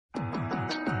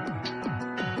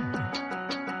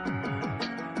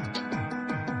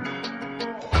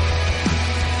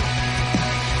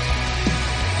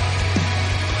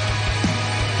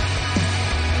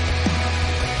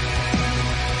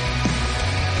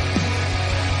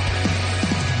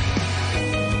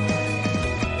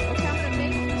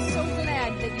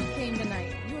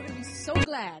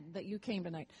glad that you came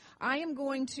tonight. I am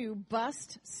going to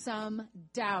bust some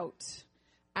doubt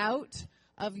out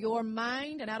of your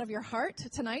mind and out of your heart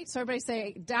tonight. So everybody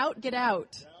say, doubt, get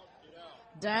out.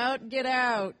 Doubt, get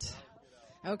out.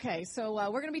 Okay, so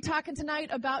we're going to be talking tonight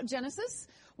about Genesis.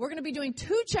 We're going to be doing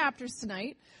 2 chapters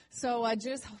tonight. So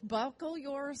just buckle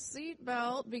your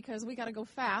seatbelt because we got to go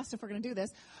fast if we're going to do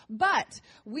this. But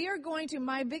we are going to,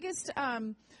 my biggest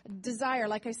desire,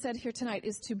 like I said here tonight,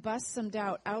 is to bust some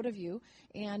doubt out of you.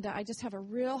 And I just have a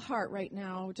real heart right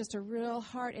now, just a real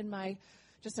heart in my,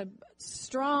 just a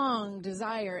strong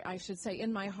desire, I should say,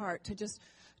 in my heart to just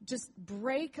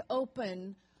break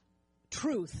open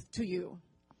truth to you.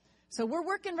 So we're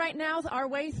working right now our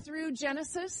way through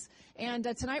Genesis, and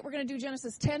tonight we're going to do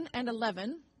Genesis 10 and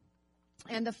 11.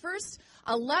 And the first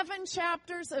 11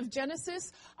 chapters of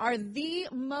Genesis are the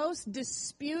most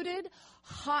disputed,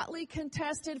 hotly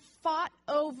contested, fought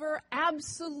over,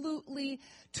 absolutely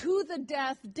to the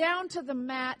death, down to the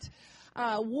mat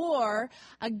war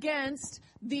against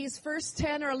these first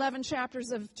 10 or 11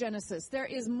 chapters of Genesis. There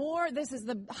is more. This is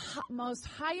the most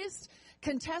highest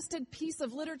contested piece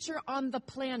of literature on the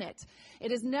planet.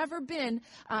 It has never been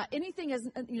something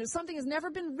has never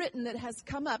been written that has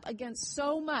come up against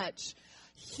so much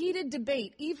heated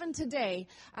debate, even today,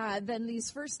 than these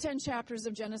first 10 chapters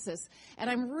of Genesis. And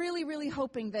I'm really, really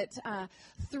hoping that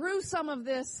through some of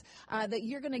this, that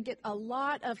you're going to get a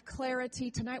lot of clarity.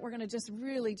 Tonight, we're going to just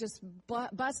really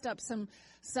bust up some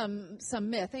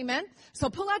myth. Amen? So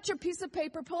pull out your piece of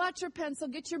paper, pull out your pencil,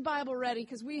 get your Bible ready,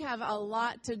 because we have a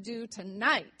lot to do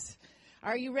tonight.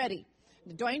 Are you ready?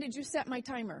 Dwayne, did you set my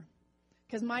timer?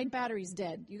 Because my battery's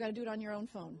dead. You got to do it on your own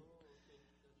phone.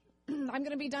 I'm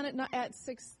going to be done at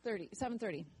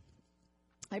 7:30.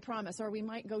 I promise, or we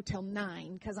might go till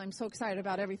 9 because I'm so excited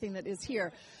about everything that is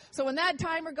here. So when that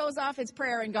timer goes off, it's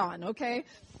prayer and gone, okay?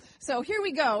 So here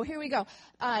we go. We're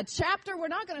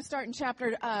not going to start in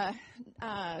chapter 10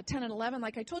 and 11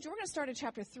 like I told you. We're going to start at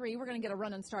chapter 3. We're going to get a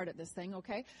running start at this thing,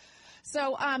 okay?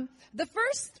 So the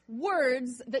first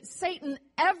words that Satan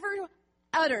ever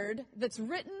uttered that's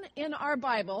written in our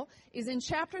Bible is in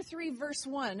chapter 3, verse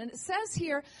 1. And it says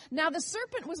here, now the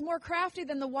serpent was more crafty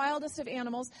than the wildest of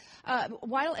animals,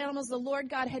 wild animals the Lord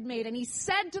God had made. And he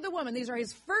said to the woman, these are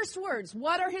his first words.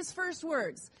 What are his first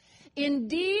words?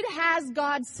 Indeed has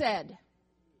God said.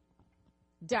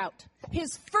 Doubt.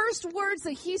 His first words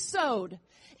that he sowed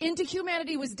into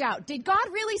humanity was doubt. Did God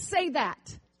really say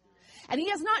that? And he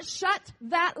has not shut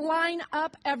that line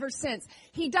up ever since.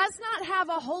 He does not have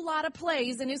a whole lot of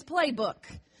plays in his playbook.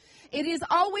 It is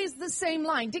always the same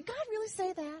line. Did God really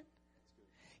say that?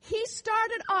 He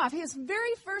started off, his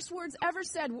very first words ever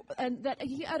said that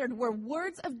he uttered were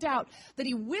words of doubt that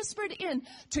he whispered in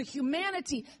to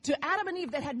humanity, to Adam and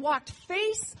Eve that had walked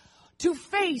face to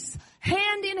face,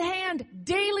 hand in hand,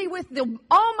 daily with the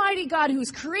Almighty God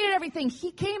who's created everything.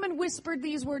 He came and whispered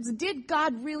these words. Did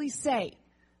God really say?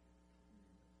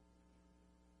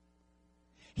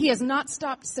 He has not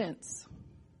stopped since.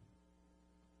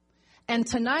 And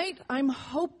tonight, I'm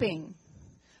hoping,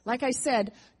 like I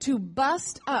said, to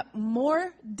bust up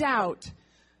more doubt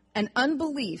and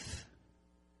unbelief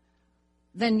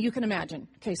than you can imagine.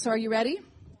 Okay, so are you ready?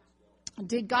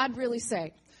 Did God really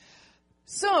say?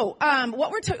 So,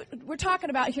 what we're talking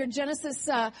about here, Genesis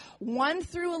 1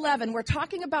 through 11, we're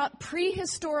talking about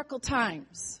prehistorical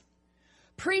times.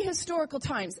 Prehistorical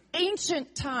times,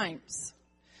 ancient times.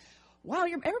 Wow,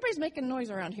 everybody's making noise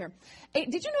around here. Hey,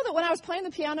 did you know that when I was playing the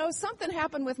piano, something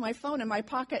happened with my phone in my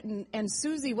pocket, and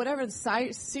Susie, whatever,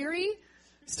 Siri,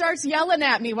 starts yelling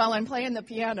at me while I'm playing the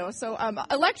piano. So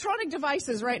electronic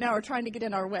devices right now are trying to get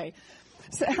in our way.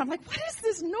 So I'm like, what is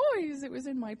this noise? It was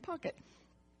in my pocket.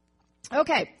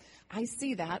 Okay, I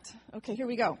see that. Okay, here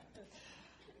we go.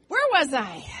 Where was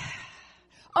I?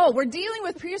 Oh, we're dealing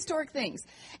with prehistoric things.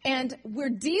 And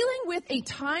we're dealing with a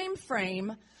time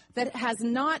frame that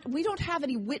we don't have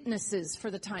any witnesses for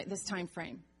this time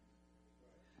frame.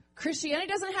 Christianity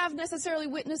doesn't have necessarily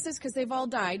witnesses because they've all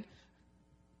died,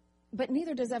 but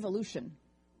neither does evolution.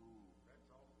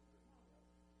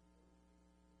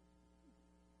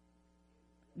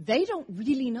 They don't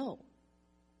really know.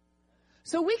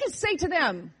 So we could say to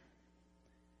them,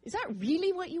 is that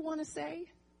really what you want to say?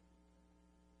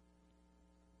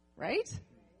 Right?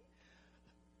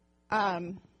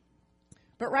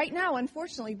 But right now,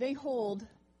 unfortunately, they hold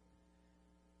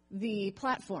the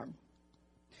platform.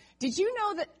 Did you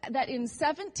know that in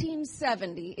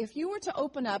 1770, if you were to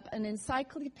open up an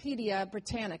Encyclopedia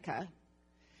Britannica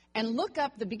and look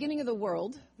up the beginning of the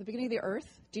world, the beginning of the earth,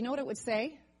 do you know what it would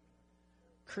say?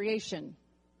 Creation.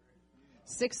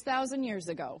 6,000 years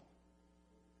ago,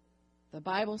 the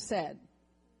Bible said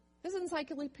This is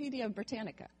Encyclopedia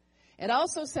Britannica. It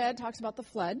also talks about the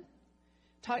flood.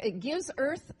 It gives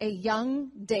Earth a young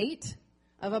date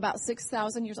of about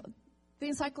 6,000 years old. The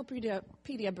Encyclopedia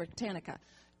Britannica.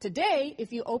 Today,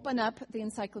 if you open up the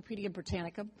Encyclopedia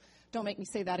Britannica, don't make me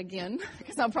say that again,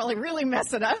 because I'll probably really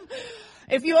mess it up.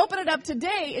 If you open it up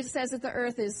today, it says that the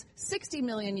Earth is 60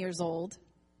 million years old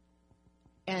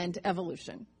and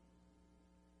evolution.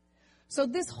 So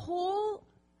this whole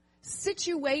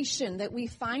situation that we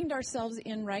find ourselves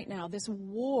in right now, this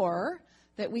war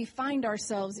that we find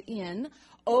ourselves in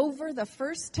over the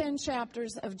first 10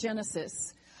 chapters of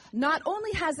Genesis, not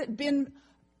only has it been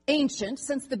ancient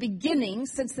since the beginning,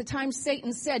 since the time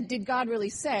Satan said, did God really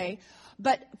say?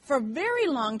 But for very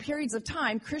long periods of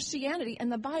time, Christianity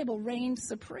and the Bible reigned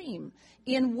supreme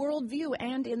in worldview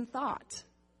and in thought.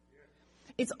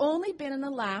 It's only been in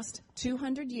the last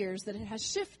 200 years that it has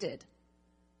shifted.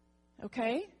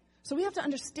 Okay? So we have to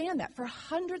understand that for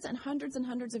hundreds and hundreds and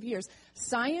hundreds of years,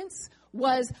 science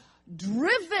was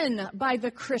driven by the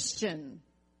Christian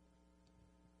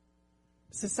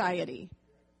society.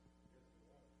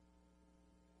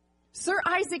 Sir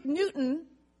Isaac Newton,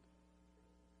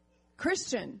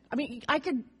 Christian. I mean, I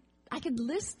could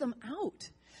list them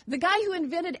out. The guy who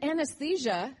invented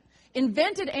anesthesia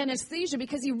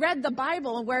because he read the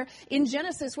Bible where in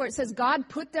Genesis where it says God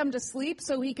put them to sleep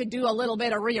so he could do a little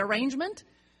bit of rearrangement.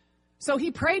 So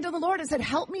he prayed to the Lord and said,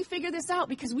 help me figure this out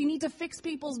because we need to fix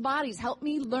people's bodies. Help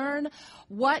me learn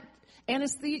what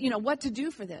anesthesia, what to do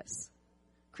for this.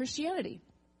 Christianity.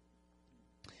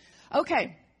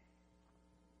 Okay.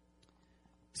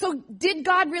 So did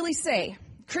God really say?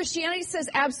 Christianity says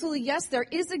absolutely yes, there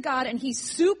is a God and he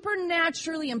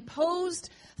supernaturally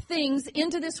imposed things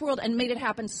into this world and made it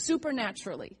happen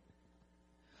supernaturally.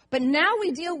 But now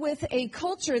we deal with a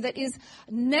culture that is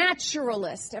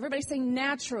naturalist. Everybody say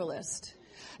naturalist.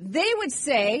 They would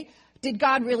say, did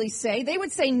God really say? They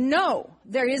would say, no,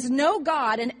 there is no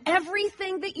God, and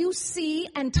everything that you see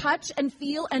and touch and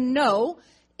feel and know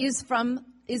is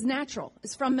natural,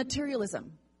 is from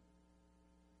materialism.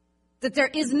 That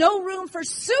there is no room for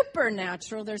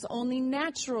supernatural, there's only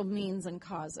natural means and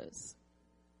causes.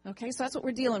 Okay, so that's what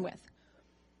we're dealing with.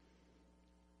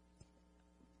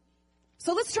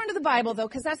 So let's turn to the Bible, though,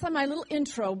 because that's on my little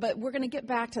intro, but we're going to get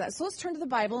back to that. So let's turn to the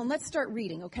Bible, and let's start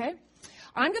reading, okay?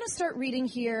 I'm going to start reading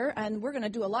here, and we're going to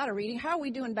do a lot of reading. How are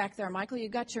we doing back there, Michael? You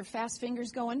got your fast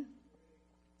fingers going?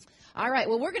 All right,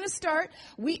 well, we're going to start.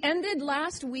 We ended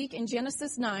last week in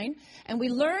Genesis 9, and we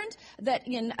learned that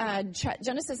in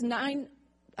Genesis 9,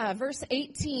 verse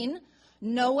 18,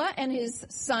 Noah and his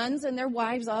sons and their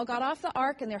wives all got off the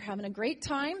ark, and they're having a great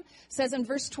time. It says in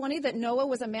verse 20 that Noah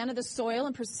was a man of the soil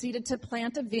and proceeded to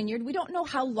plant a vineyard. We don't know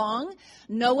how long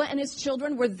Noah and his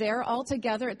children were there all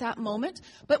together at that moment,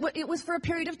 but it was for a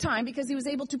period of time because he was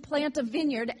able to plant a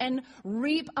vineyard and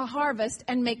reap a harvest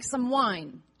and make some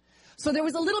wine. So there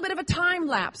was a little bit of a time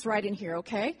lapse right in here,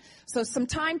 okay? So some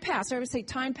time passed. I would say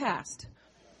time passed.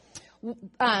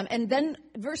 And then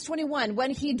verse 21,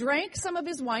 when he drank some of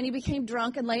his wine, he became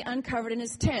drunk and lay uncovered in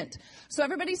his tent. So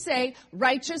everybody say,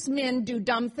 righteous men do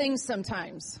dumb things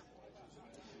sometimes.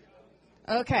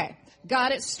 Okay,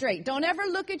 got it straight. Don't ever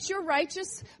look at your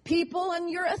righteous people and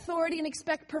your authority and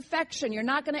expect perfection. You're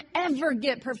not going to ever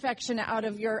get perfection out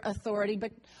of your authority,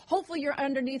 but hopefully you're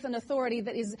underneath an authority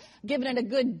that is giving it a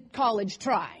good college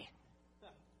try.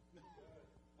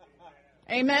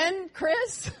 Amen,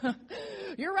 Chris?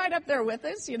 You're right up there with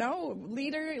us,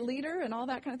 leader and all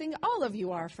that kind of thing. All of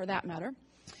you are, for that matter.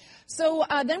 So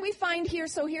then we find here,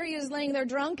 so here he is laying there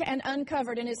drunk and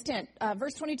uncovered in his tent.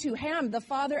 Verse 22, Ham, the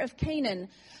father of Canaan,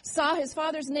 saw his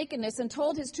father's nakedness and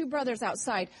told his two brothers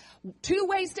outside. 2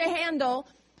 ways to handle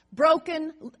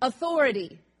broken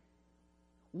authority.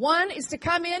 One is to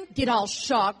come in, get all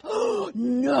shocked. Oh,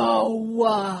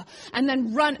 Noah. And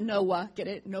then run. Noah. Get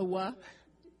it? Noah.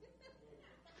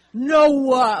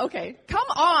 Noah. Okay, come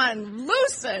on,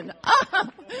 loosen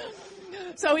up.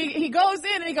 So he goes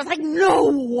in and he goes like,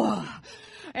 Noah.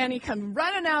 And he comes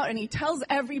running out and he tells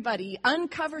everybody,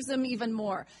 uncovers them even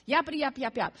more. Yappity yap,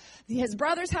 yap, yap. His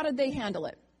brothers, how did they handle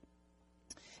it?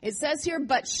 It says here,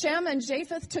 but Shem and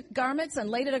Japheth took garments and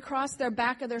laid it across their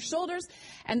back of their shoulders.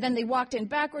 And then they walked in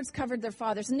backwards, covered their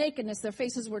father's nakedness. Their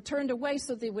faces were turned away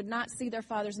so they would not see their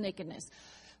father's nakedness.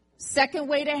 Second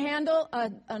way to handle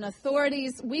an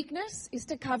authority's weakness is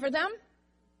to cover them.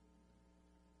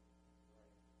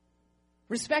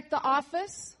 Respect the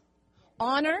office.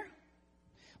 Honor.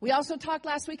 We also talked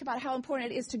last week about how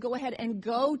important it is to go ahead and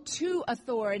go to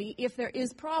authority if there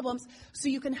is problems so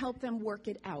you can help them work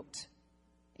it out.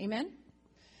 Amen?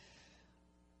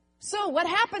 So what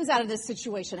happens out of this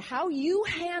situation? How you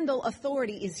handle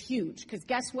authority is huge, because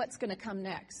guess what's going to come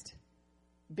next?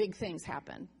 Big things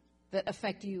happen that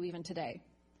affect you even today.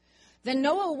 Then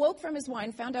Noah awoke from his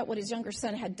wine, found out what his younger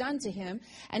son had done to him,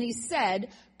 and he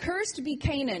said, "Cursed be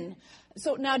Canaan."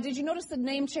 So now, did you notice the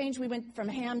name change? We went from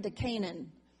Ham to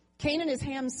Canaan. Canaan is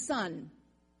Ham's son.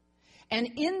 And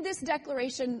in this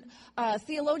declaration,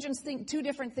 theologians think two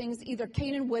different things. Either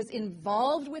Canaan was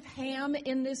involved with Ham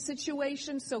in this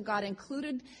situation, so God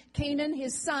included Canaan,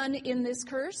 his son, in this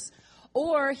curse,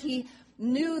 or he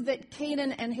knew that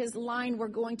Canaan and his line were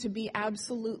going to be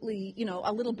absolutely,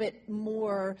 a little bit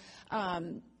more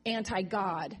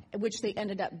anti-God, which they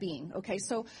ended up being. Okay,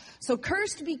 so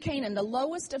cursed be Canaan, the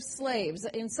lowest of slaves.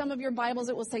 In some of your Bibles,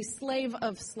 it will say slave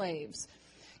of slaves.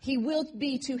 He will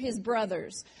be to his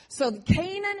brothers. So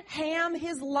Canaan, Ham,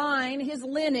 his line, his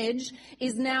lineage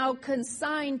is now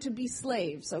consigned to be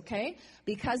slaves, okay?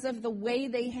 Because of the way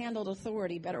they handled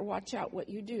authority. Better watch out what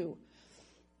you do.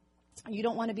 You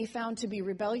don't want to be found to be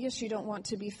rebellious. You don't want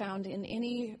to be found in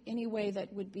any way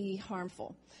that would be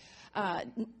harmful.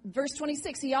 Verse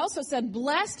 26, he also said,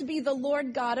 "Blessed be the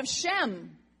Lord God of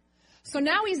Shem." So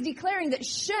now he's declaring that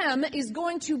Shem is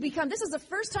going to become, this is the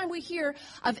first time we hear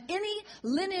of any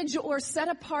lineage or set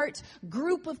apart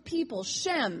group of people.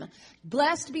 Shem,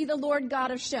 blessed be the Lord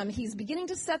God of Shem. He's beginning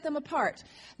to set them apart.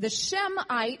 The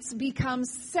Shemites become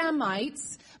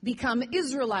Semites, become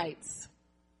Israelites.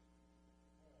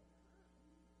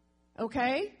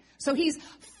 Okay? So he's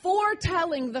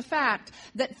foretelling the fact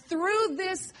that through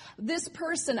this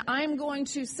person, I'm going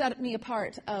to set me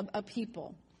apart a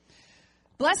people.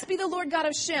 Blessed be the Lord God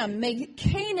of Shem. May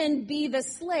Canaan be the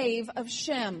slave of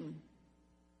Shem.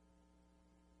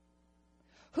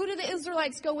 Who do the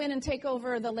Israelites go in and take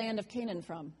over the land of Canaan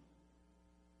from?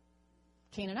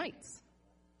 Canaanites.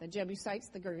 The Jebusites,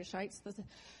 the Girgashites, the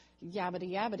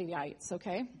Yabbity-Yabbityites,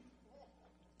 okay?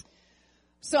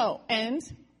 So, and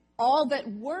all that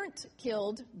weren't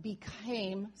killed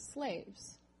became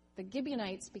slaves. The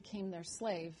Gibeonites became their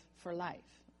slave for life.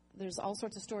 There's all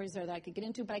sorts of stories there that I could get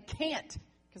into, but I can't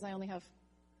because I only have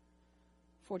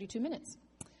 42 minutes.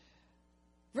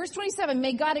 Verse 27,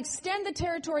 may God extend the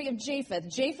territory of Japheth.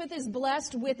 Japheth is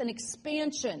blessed with an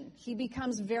expansion. He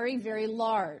becomes very, very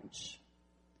large.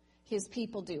 His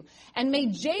people do. And may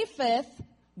Japheth,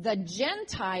 the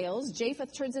Gentiles,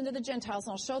 Japheth turns into the Gentiles,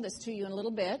 and I'll show this to you in a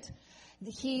little bit.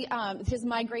 His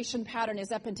migration pattern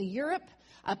is up into Europe,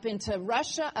 up into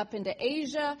Russia, up into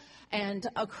Asia, and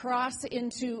across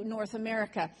into North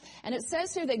America. And it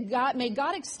says here that may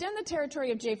God extend the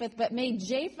territory of Japheth, but may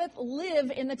Japheth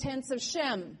live in the tents of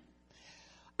Shem.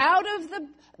 Out of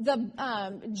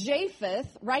the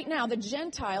Japheth, right now, the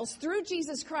Gentiles, through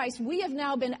Jesus Christ, we have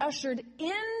now been ushered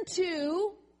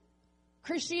into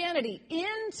Christianity,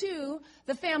 into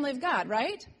the family of God,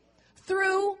 right?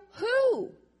 Through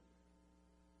who?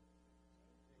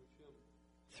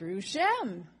 Through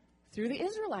Shem, through the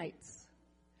Israelites.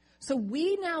 So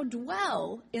we now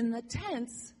dwell in the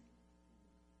tents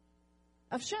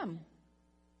of Shem.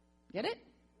 Get it?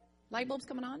 Light bulbs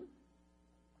coming on?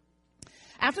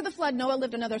 After the flood, Noah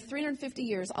lived another 350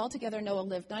 years. Altogether, Noah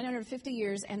lived 950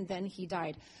 years, and then he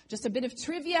died. Just a bit of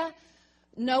trivia.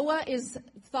 Noah is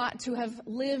thought to have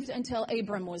lived until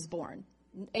Abram was born.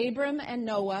 Abram and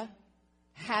Noah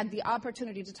had the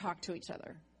opportunity to talk to each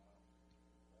other.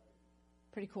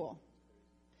 Pretty cool.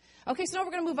 Okay, so now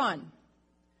we're going to move on.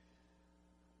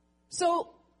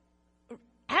 So,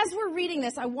 as we're reading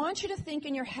this, I want you to think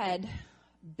in your head,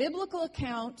 biblical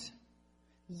account,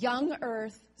 young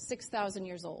earth, 6,000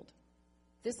 years old.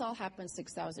 This all happened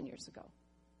 6,000 years ago.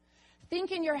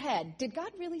 Think in your head, did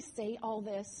God really say all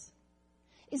this?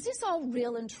 Is this all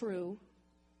real and true?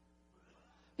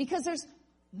 Because there's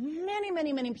many,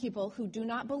 many, many people who do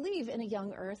not believe in a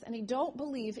young earth, and they don't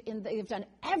believe they've done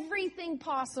everything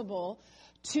possible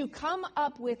to come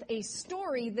up with a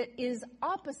story that is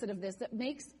opposite of this, that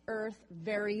makes earth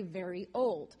very, very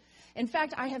old. In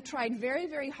fact, I have tried very,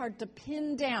 very hard to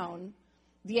pin down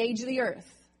the age of the earth.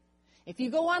 If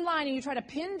you go online and you try to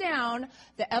pin down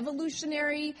the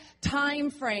evolutionary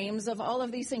time frames of all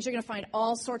of these things, you're going to find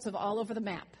all sorts of all over the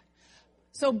map.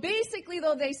 So basically,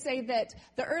 though, they say that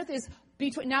the earth is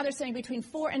now they're saying between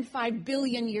 4 and 5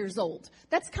 billion years old.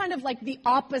 That's kind of like the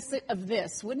opposite of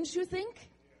this, wouldn't you think?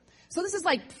 So this is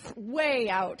like way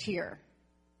out here.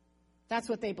 That's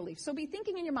what they believe. So be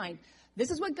thinking in your mind, this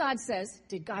is what God says.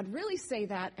 Did God really say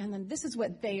that? And then this is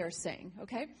what they are saying,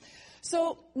 okay?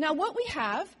 So now what we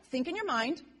have, think in your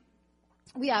mind,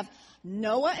 we have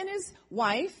Noah and his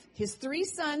wife, his 3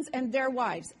 sons, and their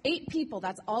wives. 8 people,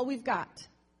 that's all we've got.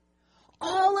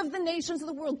 All of the nations of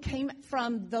the world came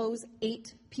from those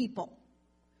 8 people.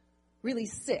 Really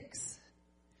 6.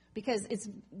 Because it's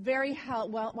very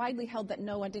widely held that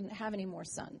Noah didn't have any more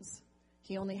sons.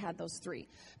 He only had those 3.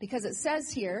 Because it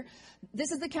says here,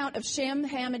 this is the count of Shem,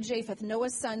 Ham, and Japheth,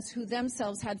 Noah's sons, who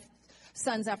themselves had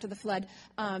sons after the flood.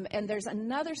 And there's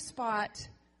another spot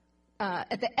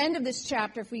at the end of this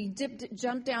chapter. If we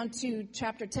jump down to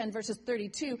chapter 10, verses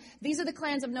 32, these are the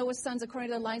clans of Noah's sons according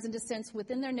to their lines and descents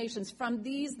within their nations. From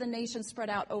these, the nations spread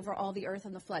out over all the earth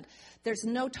in the flood. There's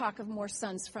no talk of more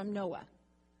sons from Noah.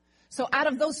 So out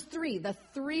of those 3, the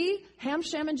 3, Ham,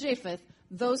 Shem, and Japheth,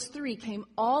 those 3 came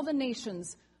all the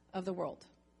nations of the world.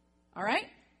 All right?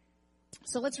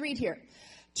 So let's read here.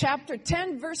 Chapter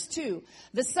 10, verse 2.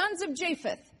 The sons of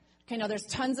Japheth. Okay, now there's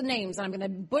tons of names, and I'm going to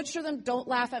butcher them. Don't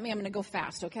laugh at me. I'm going to go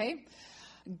fast, okay?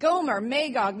 Gomer,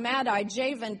 Magog, Madai,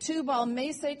 Javan, Tubal,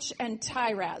 Mesech, and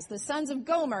Tiraz. The sons of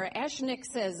Gomer,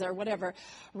 Eshnitzes, or whatever,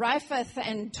 Riphath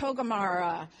and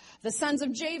Togarmah. The sons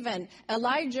of Javan,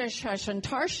 Elijah, and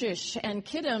Tarshish, and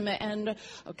Kittim, and,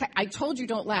 okay, I told you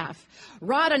don't laugh.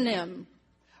 Rodanim.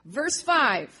 Verse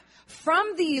 5.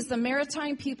 From these, the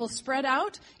maritime people spread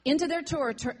out into their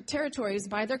territories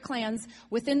by their clans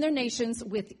within their nations,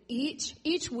 with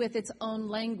each with its own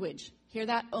language. Hear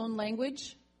that? Own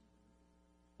language?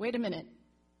 Wait a minute.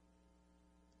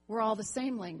 We're all the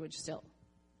same language still.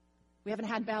 We haven't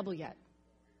had Babel yet.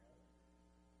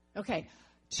 Okay.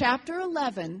 Chapter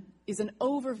 11 is an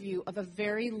overview of a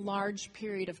very large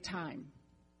period of time.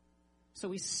 So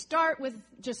we start with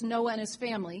just Noah and his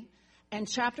family, and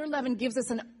chapter 11 gives us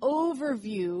an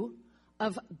overview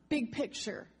of big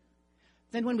picture.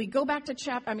 Then when we go back to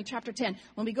chapter 10,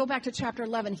 when we go back to chapter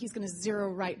 11, he's going to zero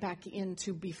right back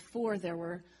into before there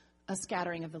were a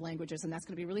scattering of the languages, and that's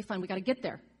going to be really fun. We got to get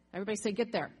there. Everybody say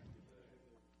get there.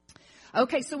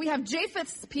 Okay, so we have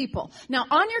Japheth's people. Now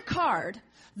on your card,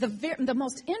 the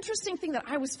most interesting thing that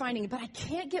I was finding, but I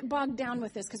can't get bogged down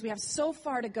with this because we have so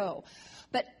far to go.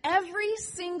 But every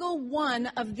single one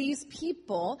of these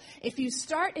people, if you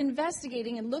start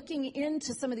investigating and looking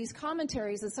into some of these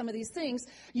commentaries and some of these things,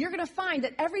 you're going to find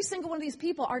that every single one of these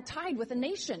people are tied with a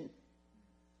nation.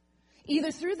 Either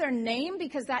through their name,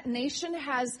 because that nation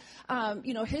has,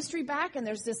 history back and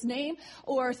there's this name,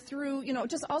 or through,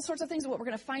 just all sorts of things, what we're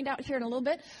going to find out here in a little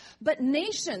bit. But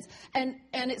nations, and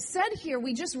it said here,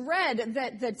 we just read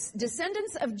that the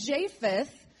descendants of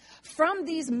Japheth, from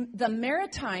the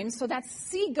Maritimes, so that's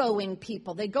seagoing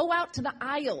people. They go out to the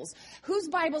isles. Whose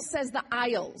Bible says the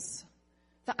isles?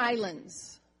 The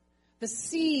islands. The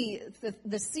sea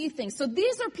thing. So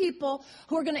these are people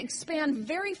who are going to expand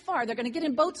very far. They're going to get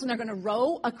in boats and they're going to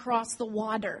row across the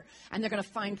water. And they're going to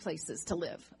find places to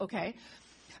live, okay?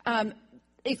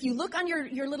 If you look on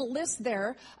your little list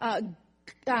there,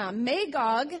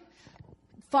 Magog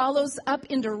follows up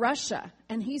into Russia,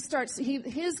 and his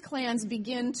clans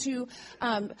begin to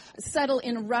settle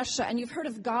in Russia. And you've heard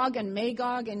of Gog and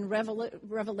Magog in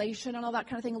Revelation and all that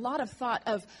kind of thing. A lot of thought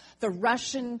of the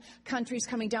Russian countries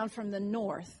coming down from the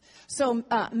north. So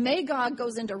Magog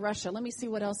goes into Russia. Let me see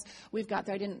what else we've got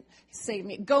there. I didn't say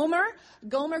me. Gomer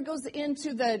goes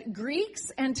into the Greeks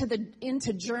and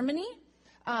into Germany.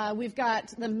 We've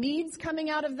got the Medes coming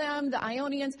out of them, the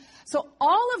Ionians. So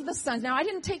all of the sons, now I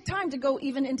didn't take time to go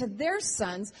even into their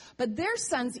sons, but their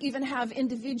sons even have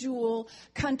individual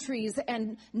countries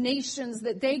and nations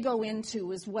that they go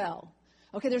into as well.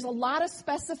 Okay, there's a lot of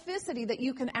specificity that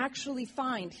you can actually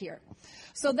find here.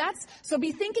 So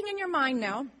be thinking in your mind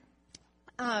now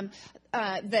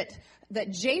that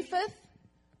Japheth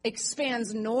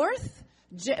expands north.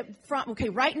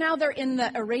 Right now they're in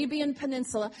the Arabian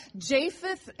Peninsula.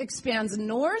 Japheth expands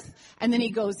north, and then he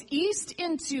goes east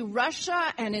into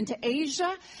Russia and into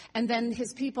Asia, and then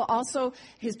his people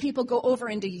go over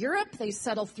into Europe. They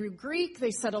settle through Greek,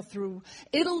 they settle through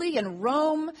Italy and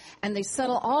Rome, and they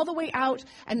settle all the way out,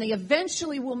 and they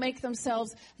eventually will make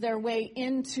themselves their way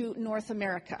into North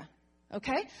America.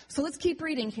 Okay? So let's keep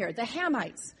reading here. The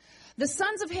Hamites. The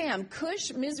sons of Ham,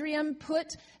 Cush, Mizraim,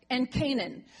 Put, and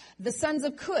Canaan. The sons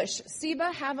of Cush,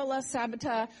 Seba, Havilah,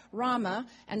 Sabta, Rama,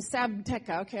 and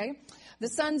Sabteka, okay? The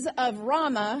sons of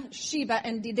Rama, Sheba,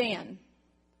 and Dedan.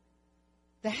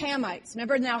 The Hamites.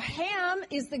 Remember, now Ham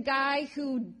is the guy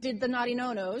who did the naughty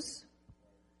no-nos,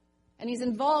 and he's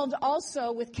involved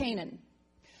also with Canaan.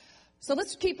 So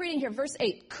let's keep reading here. Verse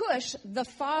 8. Cush,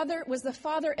 was the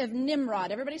father of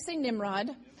Nimrod. Everybody say Nimrod.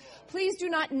 Please do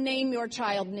not name your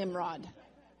child Nimrod.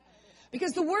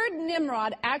 Because the word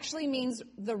Nimrod actually means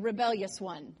the rebellious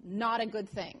one, not a good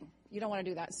thing. You don't want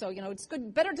to do that. So, it's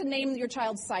better to name your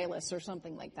child Silas or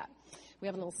something like that. We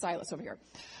have a little Silas over here.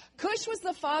 Cush was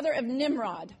the father of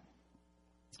Nimrod.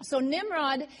 So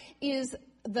Nimrod is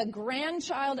the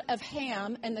grandchild of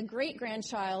Ham and the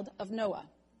great-grandchild of Noah.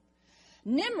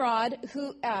 Nimrod,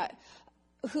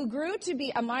 who grew to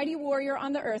be a mighty warrior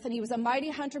on the earth, and he was a mighty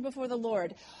hunter before the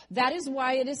Lord. That is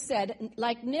why it is said,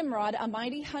 like Nimrod, a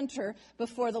mighty hunter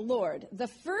before the Lord. The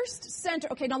first center,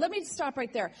 okay, now let me stop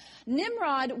right there.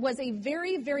 Nimrod was a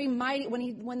very, very mighty,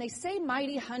 when they say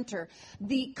mighty hunter,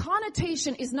 the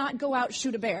connotation is not go out,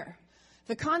 shoot a bear.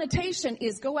 The connotation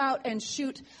is go out and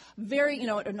shoot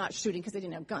not shooting because they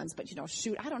didn't have guns, but,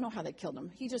 shoot. I don't know how they killed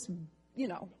him. He just,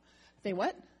 they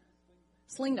what?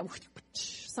 Sling them,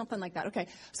 something like that. Okay.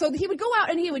 So he would go out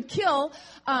and he would kill,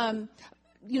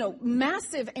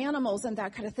 massive animals and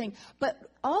that kind of thing. But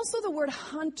also the word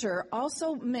hunter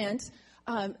also meant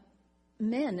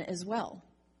men as well.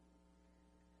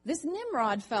 This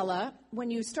Nimrod fella,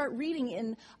 when you start reading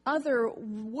in other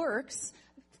works,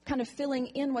 kind of filling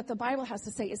in what the Bible has to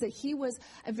say, is that he was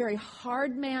a very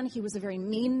hard man. He was a very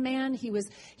mean man. He was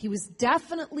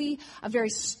definitely a very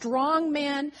strong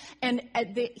man. And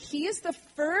he is the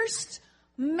first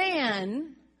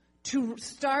man to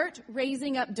start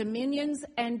raising up dominions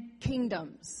and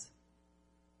kingdoms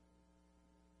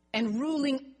and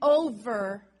ruling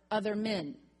over other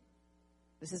men.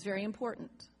 This is very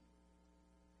important.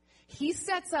 He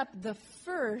sets up the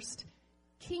first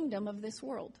kingdom of this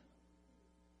world.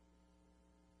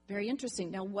 Very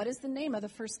interesting. Now, what is the name of the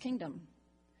first kingdom?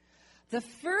 The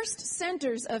first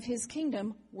centers of his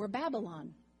kingdom were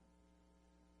Babylon.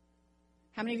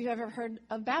 How many of you have ever heard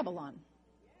of Babylon?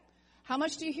 How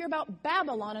much do you hear about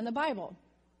Babylon in the Bible?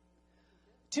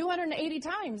 280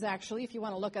 times, actually, if you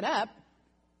want to look it up.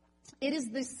 It is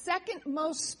the second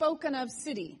most spoken of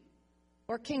city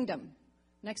or kingdom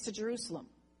next to Jerusalem.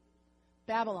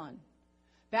 Babylon.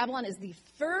 Babylon is the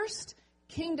first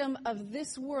kingdom of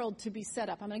this world to be set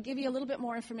up. I'm going to give you a little bit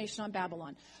more information on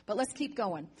Babylon, but let's keep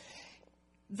going.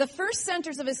 The first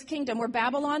centers of his kingdom were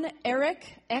Babylon, Erech,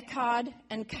 Akkad,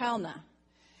 and Calneh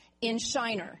in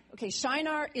Shinar. Okay,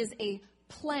 Shinar is a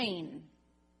plain.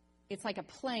 It's like a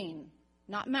plain,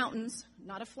 not mountains,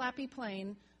 not a flappy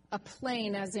plain, a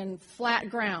plain as in flat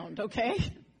ground, okay?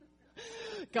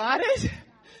 Got it?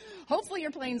 Hopefully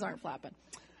your planes aren't flapping.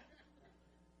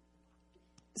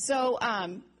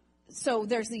 So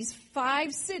there's these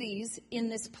 5 cities in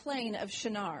this plain of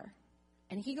Shinar.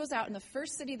 And he goes out in the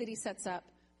first city that he sets up,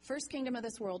 first kingdom of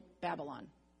this world, Babylon.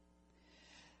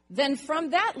 Then from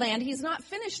that land, he's not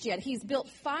finished yet. He's built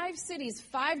 5 cities,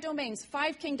 5 domains,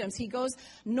 5 kingdoms. He goes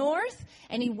north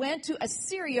and he went to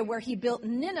Assyria where he built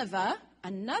Nineveh,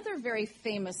 another very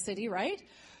famous city, right?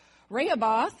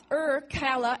 Rehoboth,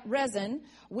 Calah, Rezin,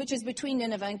 which is between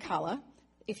Nineveh and Calah,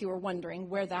 if you were wondering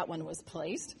where that one was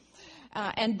placed.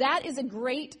 And that is a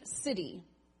great city.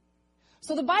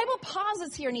 So the Bible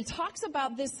pauses here and he talks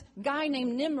about this guy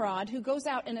named Nimrod who goes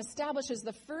out and establishes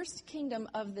the first kingdom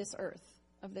of this earth,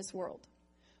 of this world.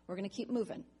 We're going to keep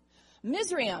moving.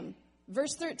 Mizraim,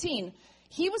 verse 13.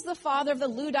 He was the father of the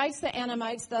Ludites, the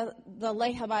Anamites, the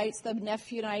Lehabites, the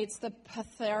Nephunites, the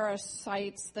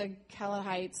Pathrusites, the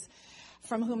Calahites,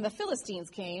 from whom the Philistines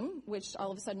came, which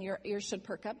all of a sudden your ears should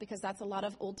perk up because that's a lot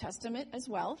of Old Testament as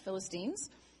well, Philistines.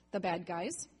 The bad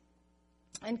guys,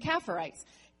 and Kapharites.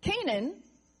 Canaan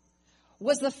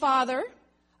was the father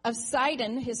of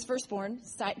Sidon, his firstborn.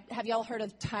 Have y'all heard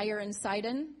of Tyre and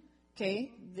Sidon? Okay,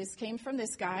 this came from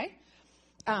this guy.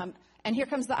 And here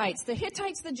comes the ites. The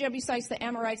Hittites, the Jebusites, the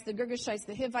Amorites, the Girgashites,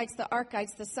 the Hivites, the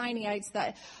Arkites, the Sinaites,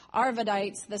 the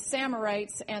Arvadites, the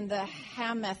Samarites, and the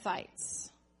Hamathites.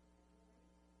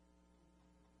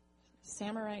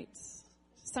 Samarites,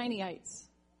 Sinaites.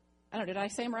 I don't know, did I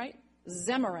say them right?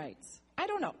 Zemarites. I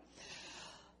don't know.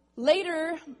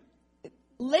 Later,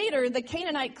 the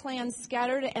Canaanite clans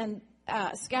scattered, and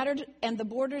the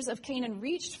borders of Canaan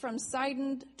reached from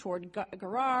Sidon toward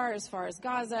Gerar as far as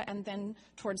Gaza, and then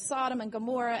toward Sodom and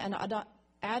Gomorrah and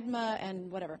Admah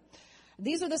and whatever.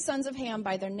 These are the sons of Ham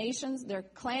by their nations, their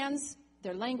clans,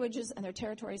 their languages, and their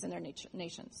territories and their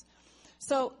nations.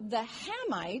 So the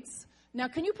Hamites. Now,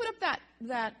 can you put up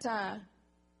that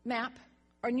map?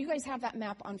 Or you guys have that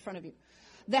map on front of you.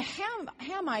 The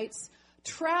Hamites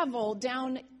travel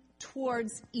down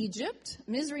towards Egypt.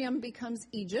 Mizraim becomes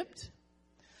Egypt.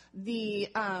 The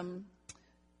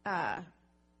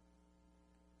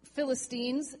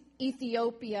Philistines,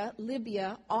 Ethiopia,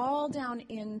 Libya, all down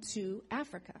into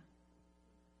Africa.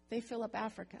 They fill up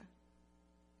Africa.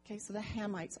 Okay, so the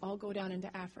Hamites all go down into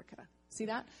Africa. See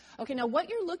that? Okay, now what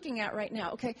you're looking at right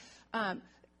now, okay,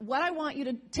 what I want you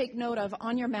to take note of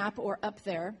on your map or up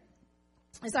there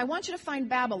is I want you to find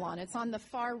Babylon. It's on the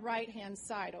far right-hand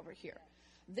side over here.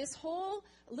 This whole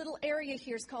little area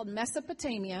here is called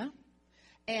Mesopotamia,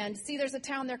 And see, there's a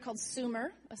town there called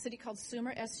Sumer, a city called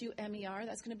Sumer, S-U-M-E-R.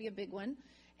 That's going to be a big one.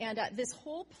 And this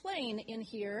whole plain in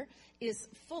here is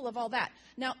full of all that.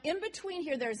 Now, in between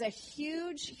here, there's a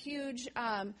huge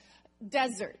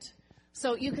desert.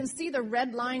 So you can see the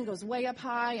red line goes way up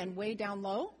high and way down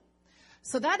low.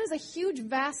 So that is a huge,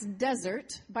 vast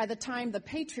desert by the time the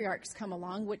patriarchs come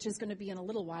along, which is going to be in a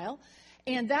little while.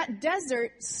 And that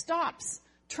desert stops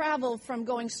travel from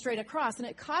going straight across, and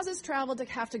it causes travel to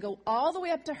have to go all the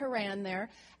way up to Haran there,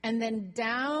 and then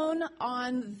down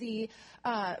on the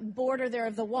border there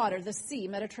of the water, the sea,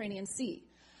 Mediterranean Sea.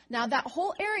 Now, that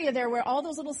whole area there where all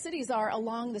those little cities are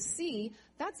along the sea,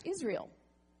 that's Israel.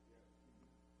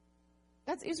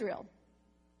 That's Israel.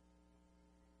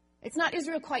 It's not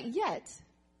Israel quite yet,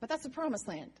 but that's the promised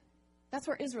land. That's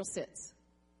where Israel sits.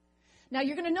 Now,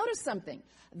 you're going to notice something.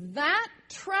 That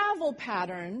travel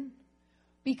pattern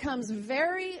becomes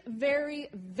very, very,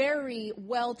 very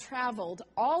well traveled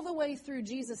all the way through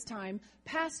Jesus' time,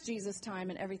 past Jesus' time,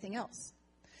 and everything else.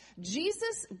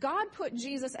 God put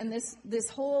Jesus and this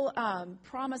whole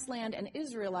promised land and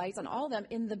Israelites and all of them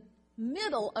in the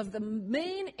middle of the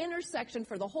main intersection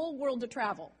for the whole world to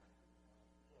travel.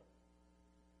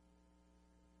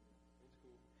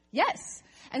 Yes.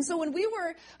 And so when we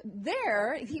were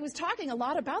there, he was talking a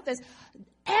lot about this.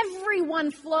 Everyone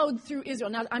flowed through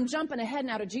Israel. Now, I'm jumping ahead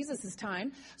now to Jesus'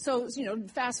 time. So,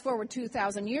 fast forward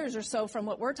 2,000 years or so from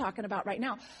what we're talking about right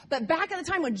now. But back at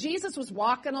the time when Jesus was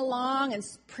walking along and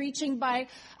preaching by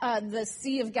the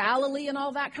Sea of Galilee and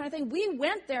all that kind of thing, we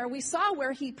went there. We saw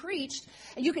where he preached.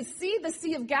 And you could see the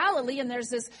Sea of Galilee, and there's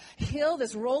this hill,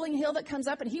 this rolling hill that comes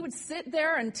up. And he would sit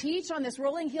there and teach on this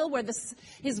rolling hill where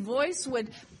his voice would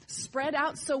spread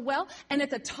out so well. And at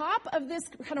the top of this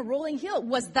kind of rolling hill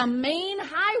was the main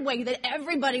highway that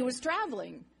everybody was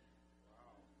traveling.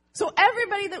 So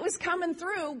everybody that was coming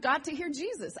through got to hear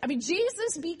Jesus. I mean,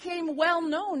 Jesus became well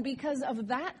known because of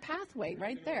that pathway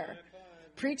right there.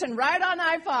 Preaching right on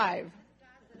I-5.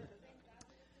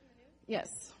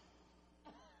 Yes.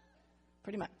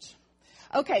 Pretty much.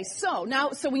 Okay, so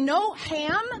we know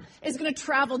Ham is going to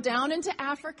travel down into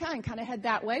Africa and kind of head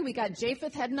that way. We got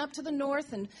Japheth heading up to the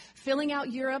north and filling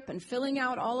out Europe and filling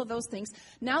out all of those things.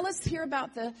 Now let's hear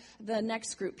about the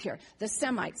next group here, the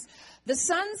Semites. The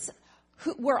sons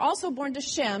who were also born to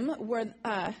Shem,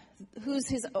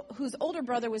 whose older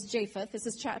brother was Japheth. This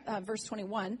is verse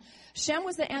 21. Shem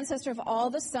was the ancestor of all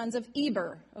the sons of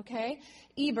Eber. Okay,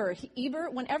 Eber.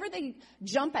 Whenever they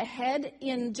jump ahead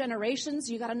in generations,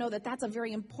 you got to know that that's a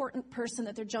very important person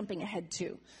that they're jumping ahead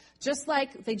to. Just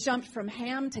like they jumped from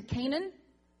Ham to Canaan,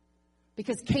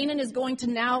 because Canaan is going to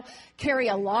now carry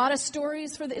a lot of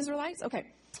stories for the Israelites. Okay.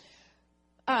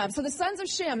 So the sons of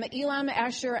Shem, Elam,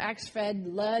 Asher, Axphed,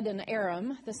 Lud, and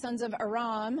Aram. The sons of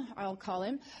Aram, I'll call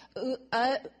him.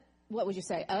 What would you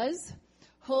say? Uz?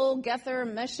 Hul, Gether,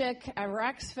 Meshech,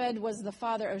 Araxphed was the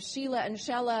father of Shelah, and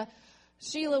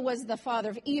Shelah was the father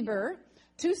of Eber.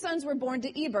 Two sons were born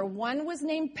to Eber. One was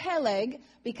named Peleg,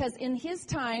 because in his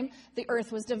time the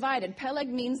earth was divided. Peleg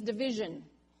means division.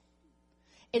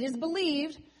 It is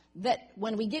believed that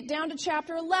when we get down to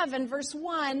chapter 11, verse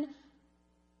 1,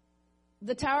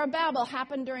 the Tower of Babel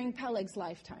happened during Peleg's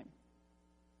lifetime.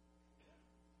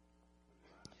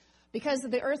 Because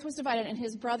the earth was divided, and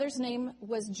his brother's name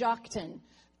was Joktan.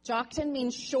 Joktan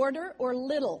means shorter or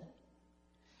little.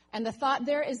 And the thought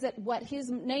there is that what his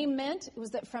name meant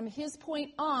was that from his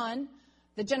point on,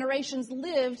 the generations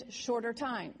lived shorter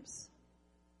times.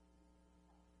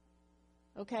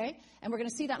 Okay? And we're going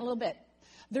to see that in a little bit.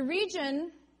 The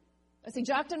region, let's see,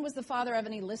 Joktan was the father of,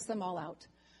 and he lists them all out.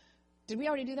 Did we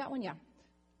already do that one? Yeah.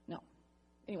 No.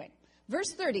 Anyway,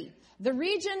 verse 30. The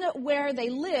region where they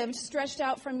lived stretched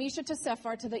out from Mesha to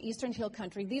Sephar to the eastern hill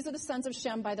country. These are the sons of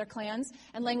Shem by their clans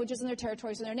and languages and their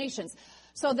territories and their nations.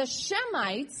 So the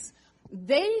Shemites,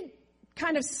 they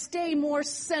kind of stay more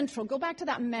central. Go back to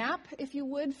that map, if you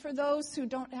would, for those who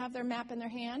don't have their map in their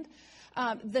hand.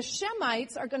 The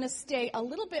Shemites are going to stay a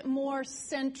little bit more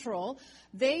central.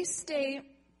 They stay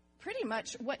pretty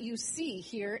much what you see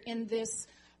here in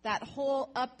that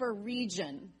whole upper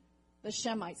region, the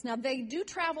Shemites. Now, they do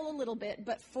travel a little bit,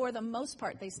 but for the most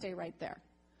part, they stay right there.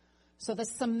 So the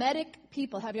Semitic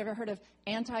people, have you ever heard of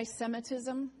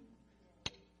anti-Semitism?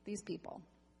 These people.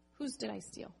 Whose did I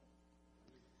steal?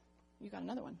 You got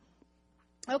another one.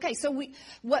 Okay, so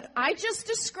what I just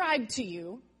described to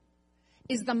you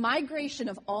is the migration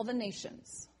of all the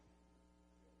nations.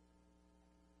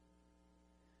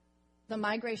 The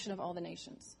migration of all the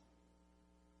nations.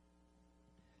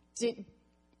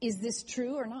 Is this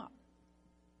true or not?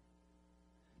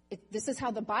 This is how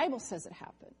the Bible says it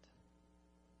happened.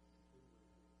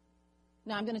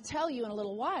 Now, I'm going to tell you in a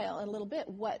little bit,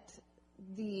 what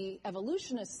the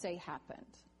evolutionists say happened.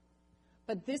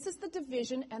 But this is the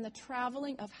division and the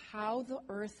traveling of how the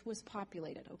earth was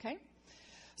populated, okay?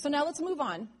 So now let's move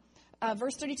on.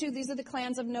 Verse 32, these are the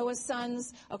clans of Noah's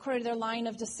sons, according to their line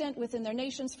of descent within their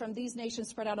nations, from these nations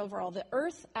spread out over all the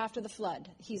earth after the flood.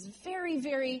 He's very,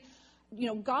 very,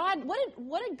 God,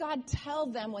 what did God tell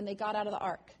them when they got out of the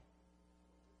ark?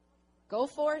 Go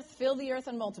forth, fill the earth,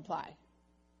 and multiply.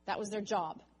 That was their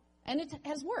job. And it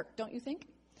has worked, don't you think?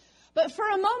 But for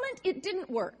a moment, it didn't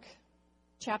work.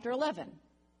 Chapter 11.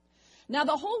 Now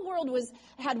the whole world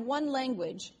had one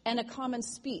language and a common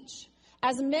speech.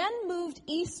 As men moved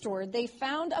eastward, they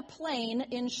found a plain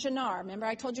in Shinar. Remember,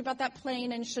 I told you about that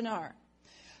plain in Shinar.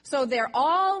 So they're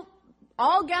all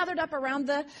gathered up around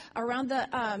the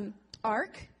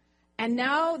ark, and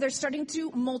now they're starting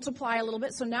to multiply a little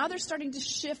bit. So now they're starting to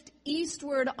shift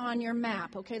eastward on your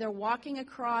map. Okay, they're walking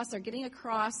across. They're getting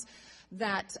across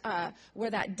that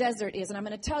where that desert is, and I'm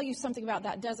going to tell you something about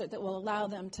that desert that will allow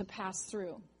them to pass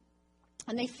through.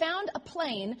 And they found a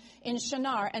plain in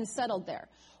Shinar and settled there.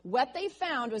 What they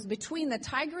found was between the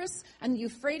Tigris and the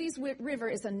Euphrates River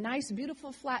is a nice,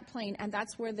 beautiful, flat plain, and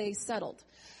that's where they settled.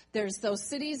 There's those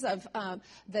cities of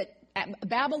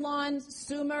Babylon,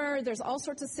 Sumer, there's all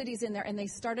sorts of cities in there, and they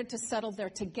started to settle there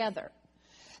together.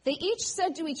 They each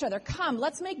said to each other, come,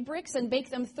 let's make bricks and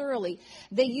bake them thoroughly.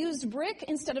 They used brick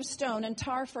instead of stone and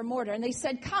tar for mortar. And they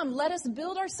said, come, let us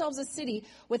build ourselves a city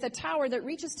with a tower that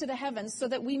reaches to the heavens so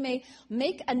that we may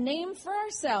make a name for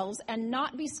ourselves and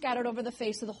not be scattered over the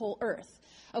face of the whole earth.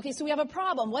 Okay, so we have a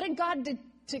problem. What did God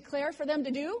declare for them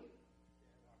to do?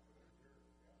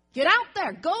 Get out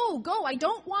there. Go. I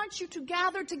don't want you to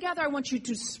gather together. I want you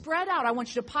to spread out. I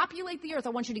want you to populate the earth.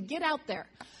 I want you to get out there.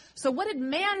 So what did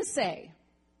man say?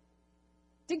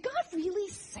 Did God really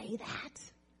say that?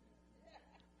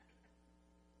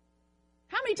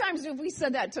 How many times have we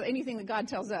said that to anything that God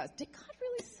tells us? Did God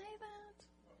really say that?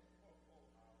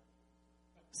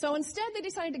 So instead, they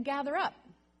decided to gather up.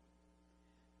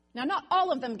 Now, not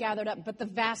all of them gathered up, but the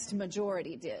vast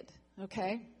majority did,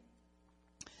 okay?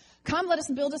 Come, let us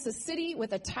build us a city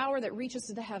with a tower that reaches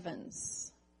to the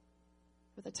heavens.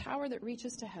 With a tower that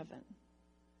reaches to heaven.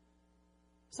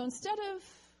 So instead of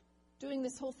doing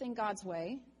this whole thing God's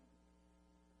way,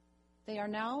 they are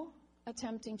now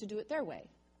attempting to do it their way,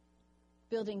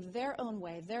 building their own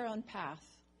way, their own path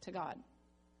to God.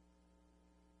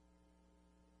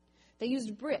 They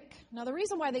used brick. Now, the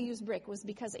reason why they used brick was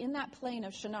because in that plain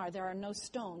of Shinar, there are no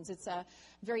stones. It's a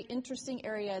very interesting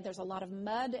area. There's a lot of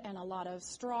mud and a lot of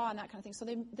straw and that kind of thing. So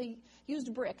they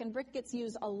used brick, and brick gets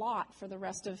used a lot for the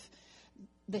rest of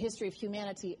the history of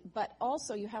humanity. But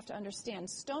also, you have to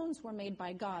understand, stones were made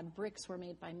by God, bricks were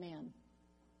made by man.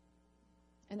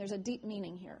 And there's a deep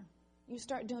meaning here. You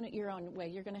start doing it your own way,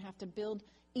 you're going to have to build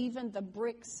even the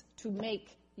bricks to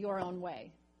make your own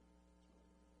way.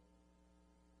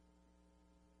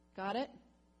 Got it?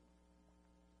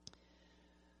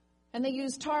 And they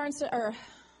used tar instead, or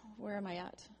where am I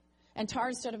at? And tar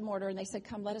instead of mortar. And they said,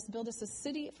 come, let us build us a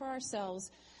city for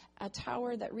ourselves, a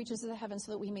tower that reaches to the heavens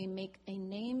so that we may make a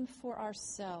name for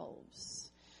ourselves.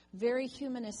 Very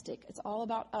humanistic. It's all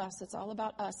about us. It's all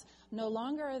about us. No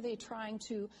longer are they trying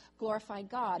to glorify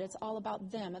God. It's all about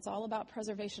them. It's all about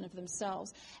preservation of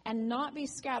themselves and not be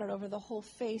scattered over the whole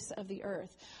face of the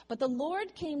earth. But the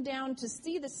Lord came down to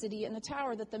see the city and the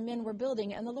tower that the men were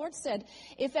building. And the Lord said,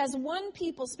 if as one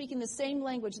people speaking the same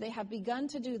language they have begun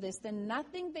to do this, then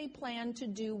nothing they plan to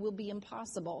do will be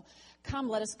impossible. Come,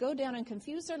 let us go down and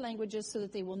confuse their languages so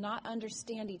that they will not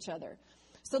understand each other.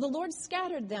 So the Lord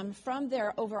scattered them from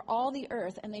there over all the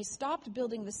earth, and they stopped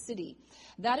building the city.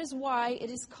 That is why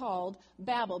it is called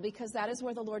Babel, because that is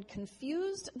where the Lord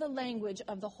confused the language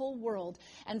of the whole world.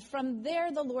 And from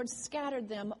there, the Lord scattered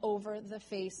them over the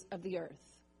face of the earth.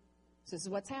 So this is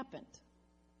what's happened.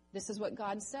 This is what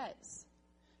God says.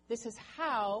 This is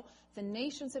how the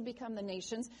nations have become the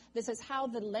nations. This is how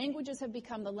the languages have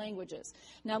become the languages.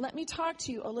 Now, let me talk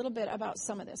to you a little bit about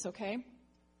some of this, okay?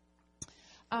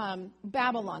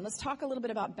 Babylon. Let's talk a little bit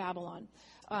about Babylon.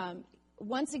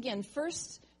 Once again,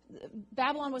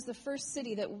 Babylon was the first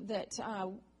city that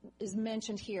is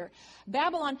mentioned here.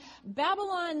 Babylon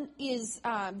is,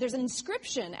 there's an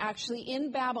inscription actually in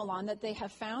Babylon that they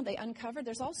have found, they uncovered.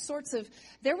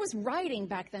 There was writing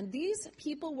back then. These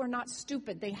people were not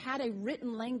stupid. They had a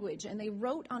written language and they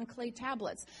wrote on clay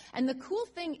tablets. And the cool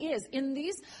thing is, in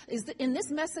this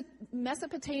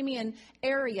Mesopotamian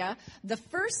area, the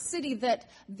first city that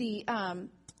the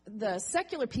the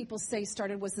secular people say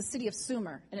started was the city of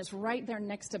Sumer, and it's right there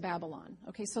next to Babylon.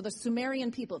 Okay, so the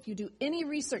Sumerian people, if you do any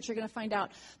research, you're going to find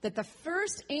out that the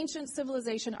first ancient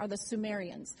civilization are the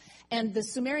Sumerians. And the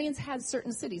Sumerians had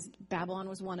certain cities. Babylon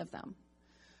was one of them.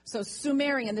 So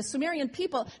the Sumerian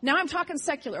people, now I'm talking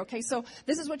secular, okay? So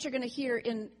this is what you're going to hear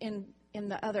in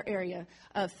the other area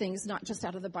of things, not just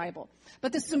out of the Bible.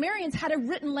 But the Sumerians had a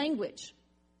written language.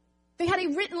 They had a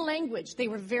written language. They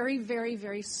were very, very,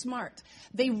 very smart.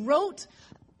 They wrote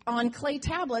on clay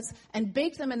tablets and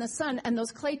baked them in the sun, and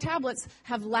those clay tablets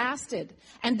have lasted.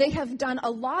 And they have done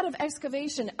a lot of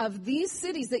excavation of these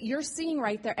cities that you're seeing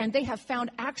right there, and they have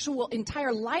found actual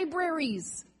entire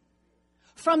libraries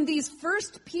from these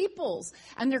first peoples,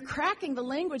 and they're cracking the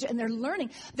language and they're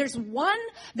learning. This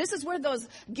is where those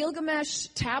Gilgamesh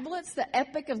tablets, the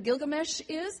Epic of Gilgamesh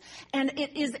is, and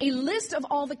it is a list of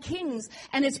all the kings,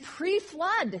 and it's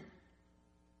pre-flood.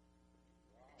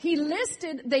 They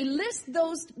list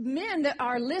those men that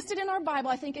are listed in our Bible.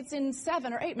 I think it's in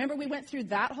 7 or 8. Remember we went through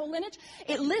that whole lineage?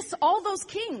 It lists all those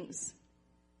kings,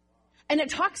 and it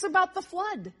talks about the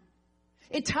flood.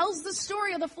 It tells the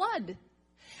story of the flood.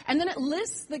 And then it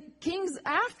lists the kings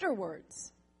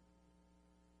afterwards.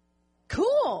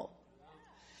 Cool.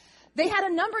 They had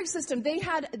a numbering system.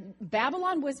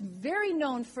 Babylon was very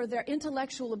known for their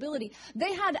intellectual ability.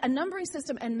 They had a numbering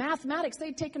system and mathematics.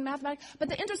 They'd taken mathematics. But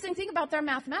the interesting thing about their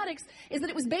mathematics is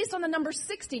that it was based on the number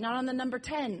 60, not on the number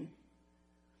 10.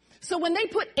 So when they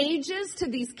put ages to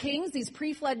these kings, these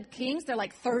pre-flood kings, they're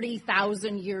like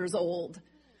 30,000 years old.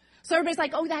 So everybody's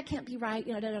like, oh, that can't be right.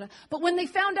 But when they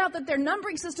found out that their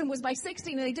numbering system was by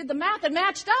 60 and they did the math, it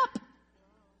matched up.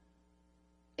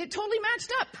 It totally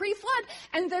matched up, pre-flood.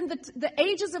 And then the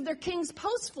ages of their kings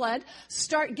post-flood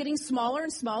start getting smaller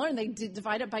and smaller, and they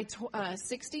divide it by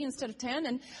 60 instead of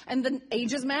 10, and the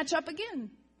ages match up again.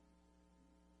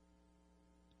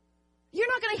 You're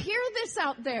not going to hear this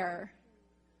out there.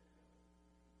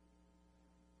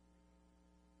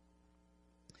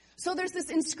 So there's this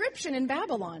inscription in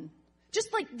Babylon.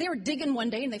 Just like they were digging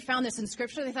one day and they found this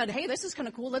inscription. They thought, hey, this is kind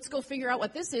of cool. Let's go figure out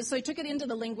what this is. So they took it into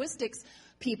the linguistics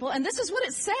people. And this is what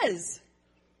it says.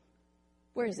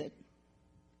 Where is it?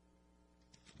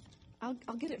 I'll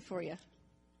get it for you.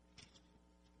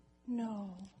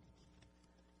 No.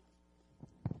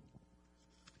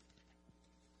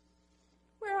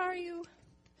 Where are you?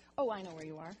 Oh, I know where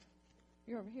you are.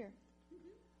 You're over here.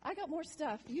 I got more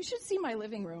stuff. You should see my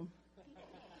living room.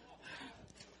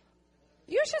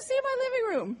 You should see my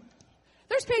living room.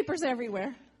 There's papers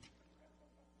everywhere.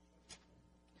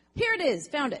 Here it is.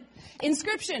 Found it.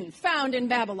 Inscription found in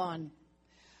Babylon.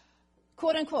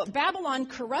 Quote unquote, Babylon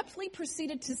corruptly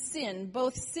proceeded to sin,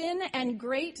 both sin and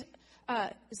great,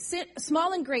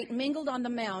 small and great mingled on the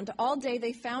mound. All day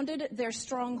they founded their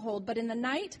stronghold, but in the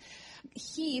night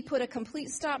he put a complete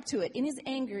stop to it. In his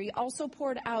anger, he also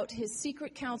poured out his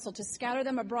secret counsel to scatter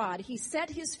them abroad. He set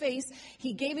his face,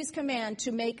 he gave his command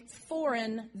to make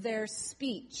foreign their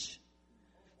speech.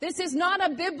 This is not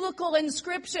a biblical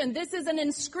inscription. This is an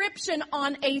inscription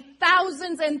on a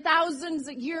thousands and thousands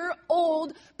year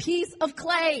old piece of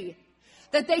clay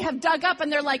that they have dug up,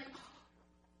 and they're like,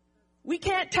 we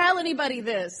can't tell anybody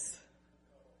this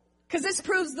because this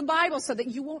proves the Bible, so that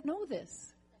you won't know this.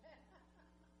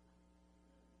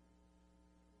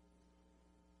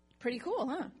 Pretty cool,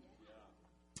 huh?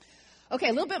 Okay,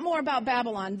 a little bit more about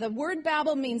Babylon. The word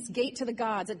Babel means gate to the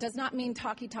gods. It does not mean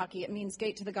talkie-talkie. It means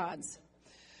gate to the gods.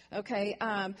 Okay,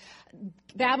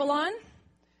 Babylon,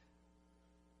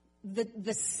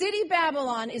 the city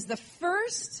Babylon is the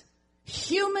first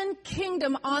human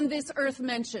kingdom on this earth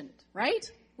mentioned, right?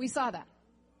 We saw that.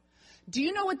 Do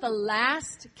you know what the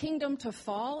last kingdom to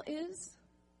fall is?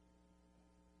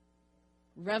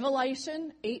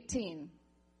 Revelation 18.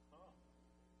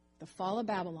 The fall of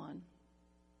Babylon.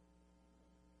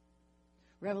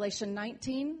 Revelation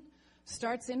 19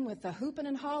 starts in with the hooping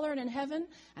and hollering in heaven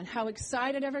and how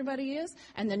excited everybody is,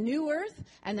 and the new earth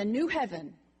and the new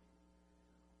heaven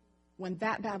when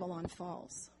that Babylon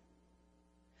falls.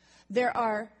 There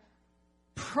are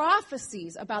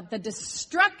prophecies about the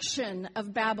destruction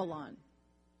of Babylon.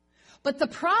 But the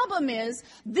problem is,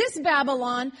 this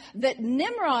Babylon that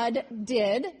Nimrod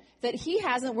did, that he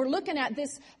hasn't, we're looking at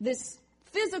this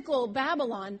physical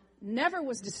Babylon, never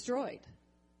was destroyed.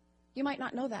 You might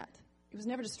not know that. It was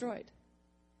never destroyed.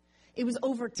 It was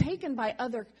overtaken by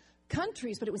other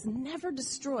countries, but it was never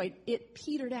destroyed. It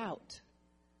petered out.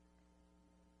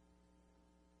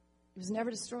 It was never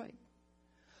destroyed.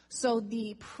 So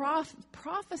the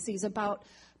prophecies about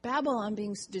Babylon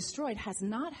being destroyed has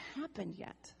not happened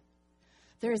yet.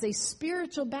 There is a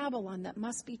spiritual Babylon that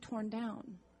must be torn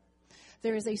down.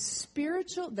 There is a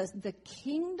spiritual, the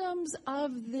kingdoms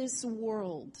of this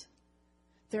world.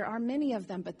 There are many of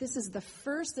them, but this is the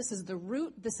first, this is the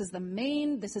root, this is the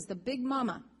main, this is the big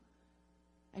mama.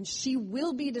 And she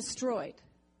will be destroyed.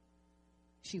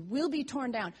 She will be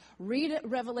torn down. Read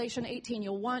Revelation 18.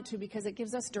 You'll want to, because it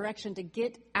gives us direction to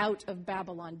get out of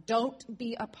Babylon. Don't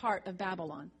be a part of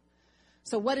Babylon.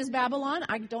 So what is Babylon?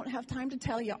 I don't have time to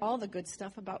tell you all the good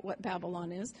stuff about what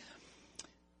Babylon is.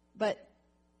 But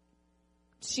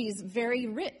she's very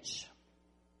rich.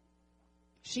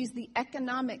 She's the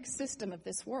economic system of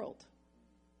this world.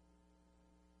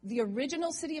 The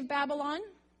original city of Babylon,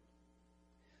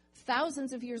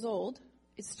 thousands of years old.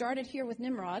 It started here with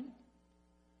Nimrod.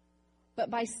 But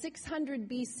by 600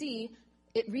 BC,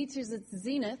 it reaches its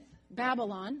zenith,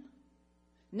 Babylon.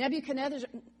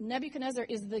 Nebuchadnezzar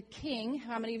is the king.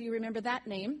 How many of you remember that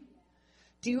name?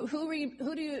 Who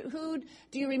do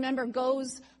you remember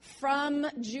goes from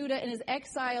Judah and is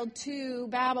exiled to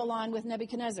Babylon with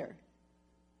Nebuchadnezzar?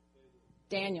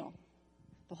 Daniel.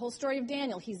 The whole story of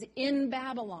Daniel. He's in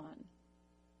Babylon.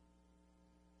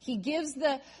 He gives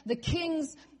the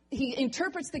king's, he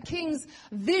interprets the king's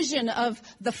vision of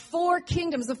the four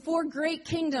kingdoms, the four great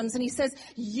kingdoms. And he says,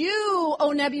 you,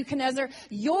 O Nebuchadnezzar,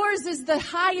 yours is the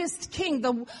highest king,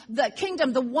 the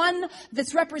kingdom, the one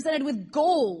that's represented with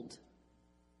gold.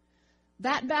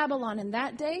 That Babylon in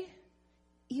that day,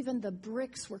 even the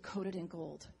bricks were coated in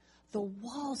gold. The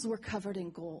walls were covered in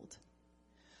gold.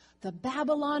 The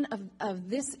Babylon of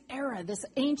this era, this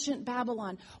ancient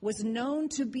Babylon, was known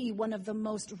to be one of the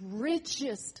most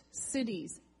richest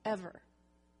cities ever.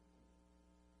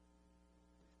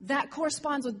 That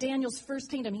corresponds with Daniel's first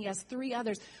kingdom. He has 3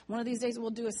 others. One of these days we'll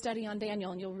do a study on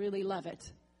Daniel, and you'll really love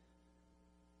it.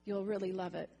 You'll really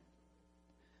love it.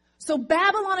 So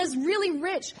Babylon is really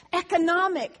rich,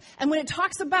 economic. And when it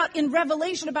talks about in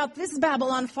Revelation about this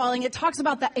Babylon falling, it talks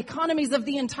about the economies of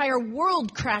the entire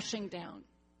world crashing down.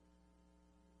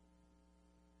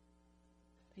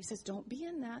 He says, don't be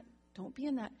in that. Don't be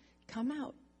in that. Come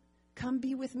out. Come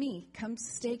be with me. Come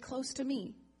stay close to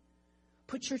me.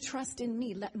 Put your trust in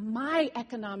me. Let my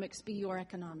economics be your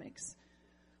economics,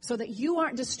 so that you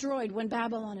aren't destroyed when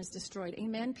Babylon is destroyed.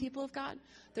 Amen, people of God?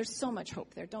 There's so much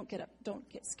hope there. Don't get up. Don't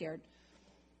get scared.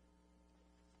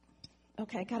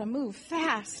 Okay, I got to move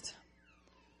fast.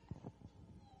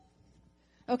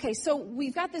 Okay, so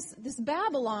we've got this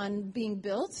Babylon being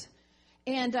built.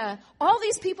 And all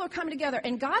these people are coming together.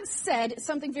 And God said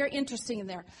something very interesting in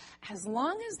there. As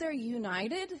long as they're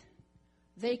united,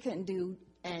 they can do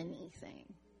anything.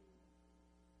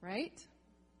 Right?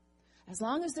 As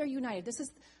long as they're united. This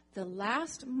is the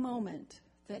last moment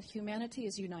that humanity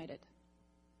is united.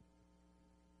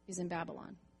 Is in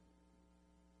Babylon.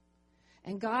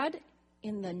 And God,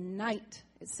 in the night,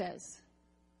 it says,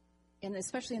 and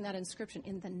especially in that inscription,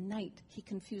 in the night, he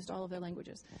confused all of their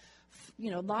languages.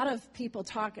 You know, a lot of people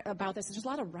talk about this. There's a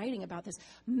lot of writing about this.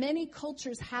 Many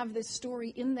cultures have this story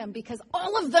in them because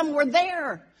all of them were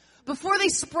there before they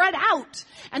spread out.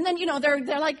 And then, you know, they're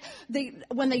like,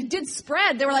 when they did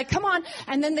spread, they were like, come on.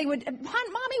 And then they would, Mommy,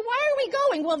 why are we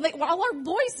going? Well, all our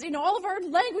voice, you know, all of our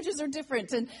languages are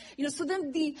different. And, you know, so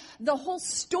then the whole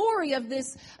story of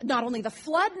this, not only the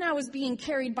flood now is being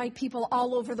carried by people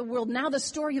all over the world. Now the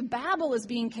story of Babel is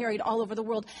being carried all over the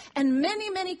world. And many,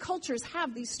 many cultures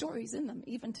have these stories in them,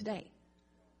 even today.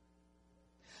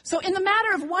 So in the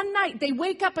matter of one night, they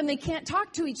wake up and they can't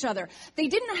talk to each other. They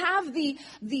didn't have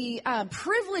the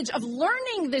privilege of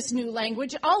learning this new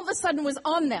language. All of a sudden was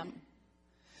on them.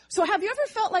 So have you ever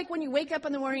felt like when you wake up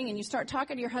in the morning and you start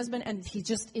talking to your husband and he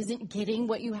just isn't getting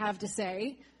what you have to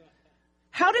say?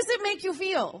 How does it make you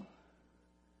feel?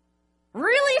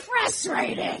 Really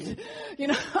frustrated. You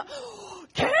know,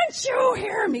 can't you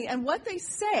hear me? And what they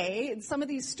say in some of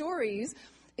these stories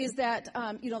is that,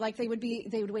 you know, like they would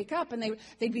wake up and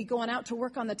they'd be going out to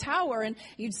work on the tower and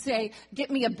you'd say, get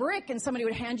me a brick, and somebody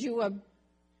would hand you a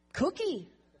cookie.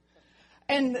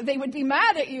 And they would be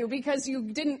mad at you because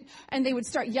you didn't, and they would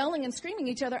start yelling and screaming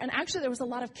at each other. And actually there was a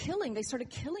lot of killing. They started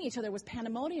killing each other. There was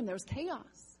pandemonium. There was chaos.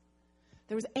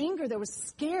 There was anger. There was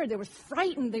scared. They were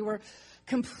frightened. They were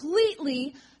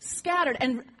completely scattered.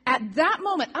 And at that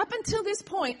moment, up until this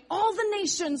point, all the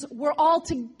nations were all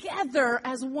together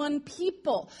as one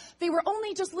people. They were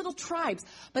only just little tribes.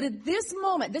 But at this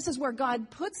moment, this is where God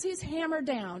puts his hammer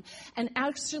down and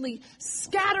actually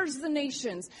scatters the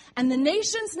nations. And the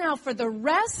nations now, for the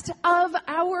rest of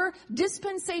our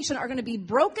dispensation, are going to be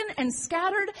broken and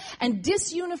scattered and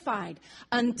disunified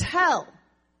until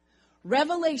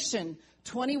Revelation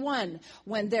 21,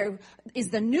 when there is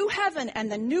the new heaven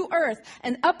and the new earth,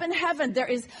 and up in heaven there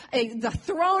is the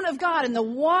throne of God, and the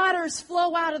waters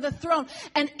flow out of the throne.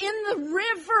 And in the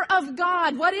river of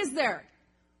God, what is there?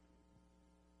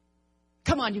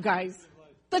 Come on, you guys.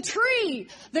 The tree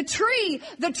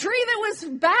that was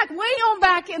back, way on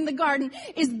back in the garden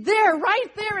is there,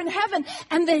 right there in heaven.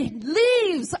 And the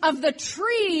leaves of the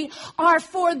tree are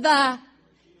for the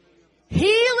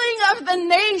healing of the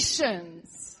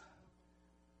nations.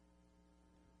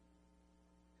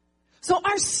 So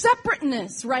our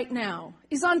separateness right now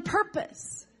is on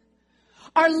purpose.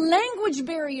 Our language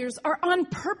barriers are on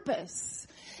purpose.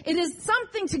 It is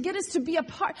something to get us to be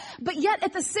apart. But yet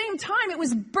at the same time, it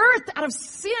was birthed out of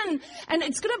sin, and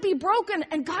it's going to be broken.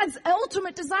 And God's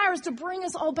ultimate desire is to bring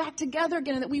us all back together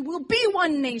again, and that we will be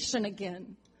one nation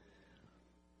again.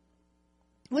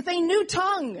 With a new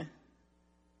tongue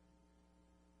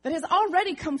that has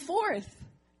already come forth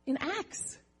in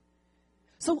Acts.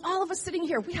 So all of us sitting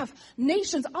here, we have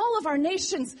nations, all of our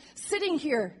nations sitting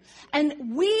here.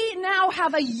 And we now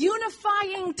have a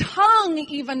unifying tongue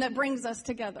even that brings us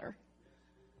together.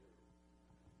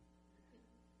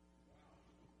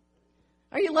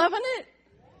 Are you loving it?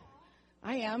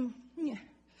 I am. Yeah.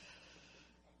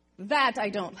 That I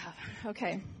don't love.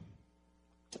 Okay.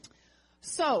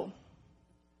 So,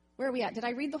 where are we at? Did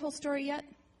I read the whole story yet?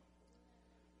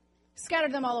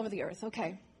 Scattered them all over the earth.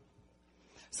 Okay.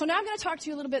 So now I'm going to talk to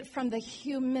you a little bit from the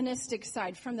humanistic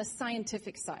side, from the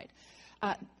scientific side.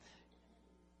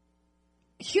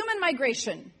 Human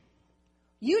migration.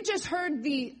 You just heard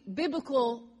the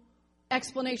biblical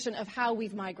explanation of how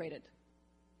we've migrated.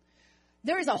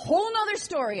 There is a whole nother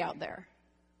story out there.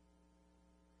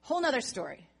 Whole nother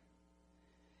story.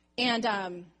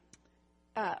 And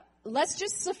let's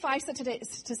just suffice it today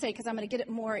to say, because I'm going to get it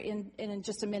more in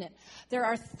just a minute. There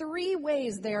are 3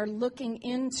 ways they are looking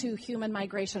into human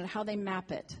migration and how they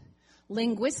map it.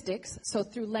 Linguistics, so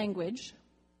through language.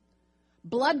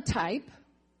 Blood type,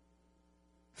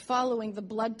 following the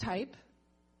blood type.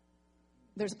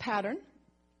 There's a pattern.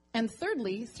 And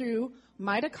thirdly, through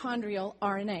mitochondrial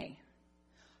RNA.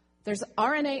 There's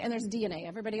RNA and there's DNA.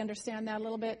 Everybody understand that a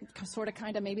little bit? Sort of,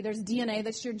 kind of, maybe. There's DNA,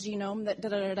 that's your genome,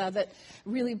 that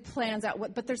really plans out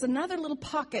what. But there's another little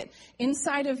pocket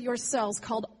inside of your cells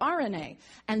called RNA.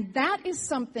 And that is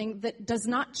something that does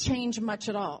not change much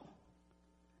at all.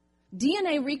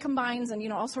 DNA recombines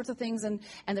and, all sorts of things. And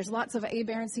there's lots of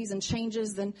aberrancies and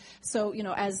changes. And so,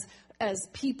 as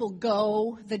people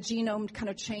go, the genome kind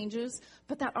of changes.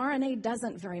 But that RNA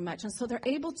doesn't very much. And so they're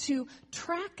able to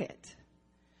track it.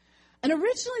 And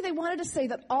originally they wanted to say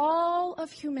that all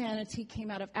of humanity came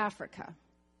out of Africa.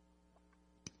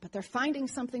 But they're finding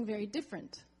something very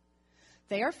different.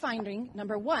 They are finding,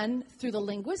 number one, through the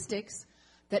linguistics,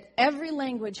 that every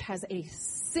language has a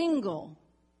single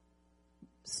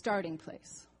starting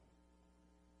place.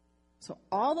 So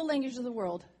all the languages of the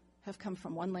world have come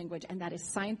from one language, and that is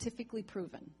scientifically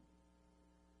proven.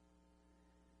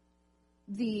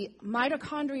 The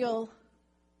mitochondrial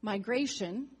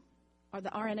migration, or the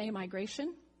RNA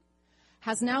migration,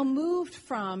 has now moved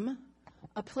from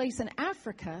a place in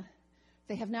Africa.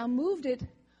 They have now moved it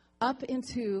up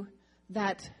into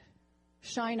that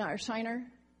Shinar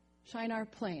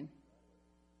plain.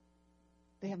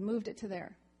 They have moved it to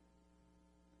there.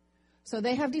 So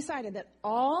they have decided that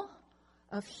all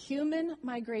of human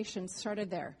migration started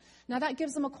there. Now that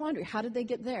gives them a quandary. How did they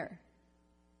get there?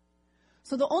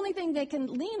 So the only thing they can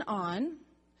lean on,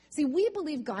 see, we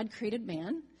believe God created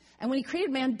man. And when he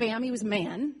created man, bam, he was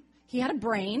man. He had a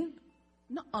brain.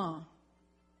 Nuh-uh.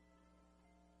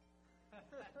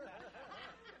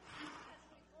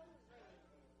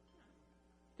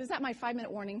 Is that my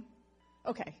 5-minute warning?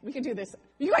 Okay, we can do this.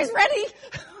 You guys ready?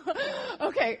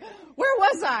 Okay, where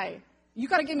was I? You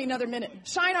got to give me another minute.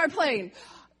 Shinar plain.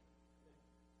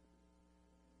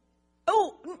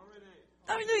 Oh.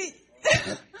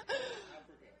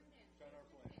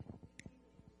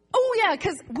 Oh, yeah,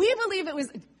 because we believe it was,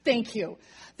 thank you,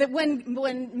 that when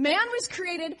man was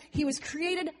created, he was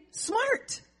created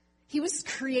smart. He was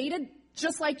created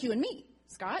just like you and me,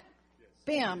 Scott. Yes.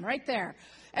 Bam, right there.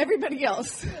 Everybody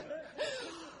else.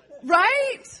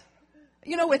 Right?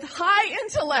 With high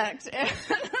intellect.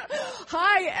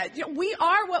 We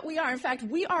are what we are. In fact,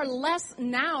 we are less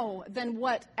now than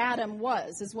what Adam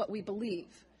was, is what we believe.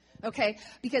 Okay,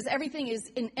 because everything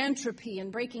is in entropy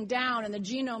and breaking down, and the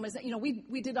genome is,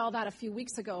 we did all that a few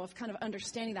weeks ago of kind of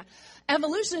understanding that.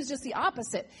 Evolution is just the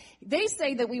opposite. They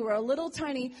say that we were a little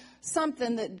tiny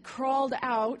something that crawled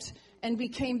out and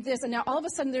became this, and now all of a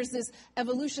sudden there's this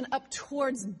evolution up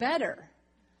towards better.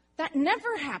 That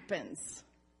never happens.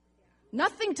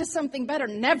 Nothing to something better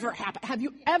never happened. Have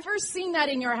you ever seen that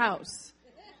in your house?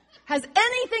 Has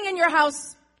anything in your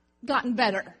house gotten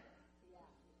better?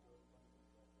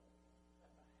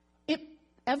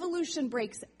 Evolution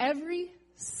breaks every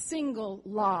single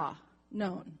law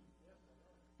known.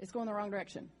 It's going the wrong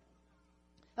direction.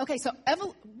 Okay, so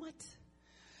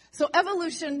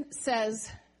evolution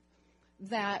says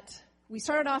that we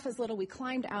started off as little, we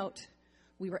climbed out,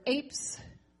 we were apes,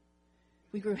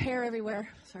 we grew hair everywhere,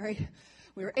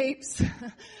 we were apes,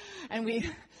 and we're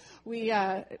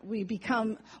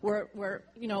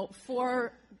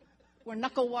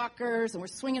knuckle walkers, and we're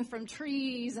swinging from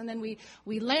trees, and then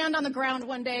we land on the ground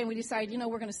one day, and we decide,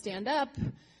 we're going to stand up,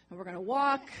 and we're going to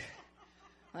walk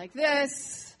like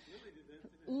this.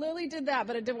 Lily did that,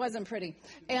 but it wasn't pretty.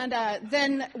 And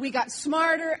then we got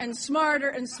smarter and smarter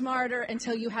and smarter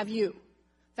until you have you.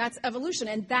 That's evolution,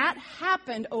 and that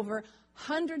happened over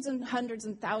hundreds and hundreds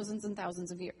and thousands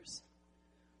of years.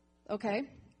 Okay?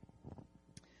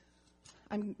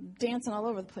 I'm dancing all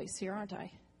over the place here, aren't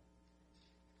I?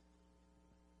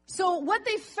 So what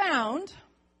they found,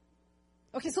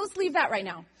 okay, so let's leave that right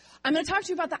now. I'm going to talk to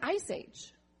you about the Ice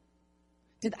Age.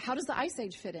 How does the Ice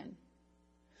Age fit in?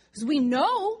 Because we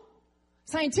know,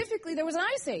 scientifically, there was an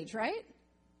Ice Age, right?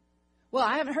 Well,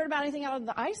 I haven't heard about anything out of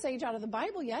the Ice Age out of the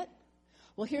Bible yet.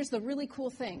 Well, here's the really cool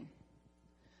thing.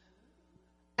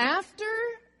 After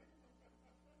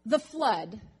the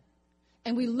flood,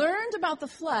 and we learned about the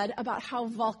flood, about how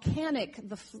volcanic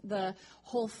the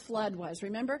whole flood was.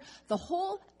 Remember, the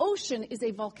whole ocean is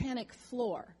a volcanic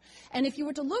floor. And if you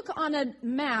were to look on a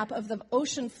map of the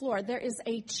ocean floor, there is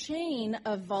a chain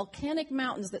of volcanic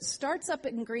mountains that starts up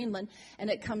in Greenland, and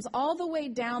it comes all the way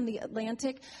down the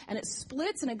Atlantic, and it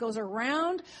splits, and it goes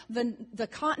around the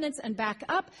continents and back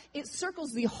up. It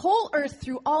circles the whole earth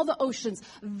through all the oceans.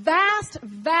 Vast,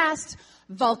 vast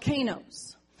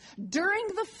volcanoes. During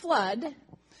the flood,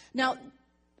 now,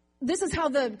 this is how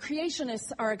the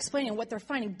creationists are explaining what they're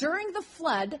finding. During the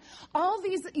flood, all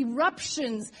these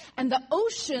eruptions and the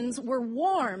oceans were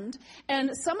warmed,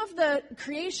 and some of the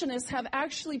creationists have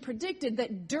actually predicted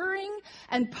that during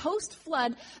and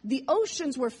post-flood, the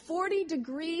oceans were 40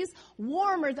 degrees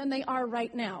warmer than they are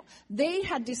right now. They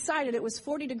had decided it was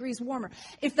 40 degrees warmer.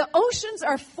 If the oceans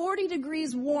are 40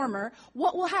 degrees warmer,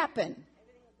 what will happen?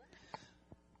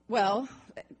 Well,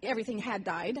 everything had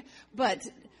died, but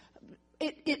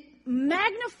it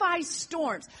magnifies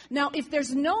storms. Now, if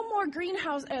there's no more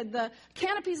greenhouse, the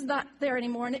canopy's not there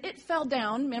anymore, and it fell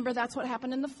down. Remember, that's what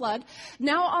happened in the flood.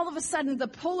 Now, all of a sudden, the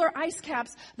polar ice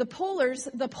caps, the poles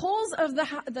of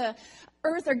the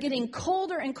Earth are getting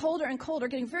colder and colder and colder,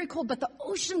 getting very cold, but the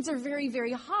oceans are very,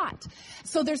 very hot.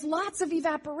 So there's lots of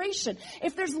evaporation.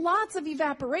 If there's lots of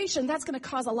evaporation, that's going to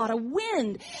cause a lot of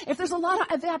wind. If there's a lot of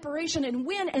evaporation and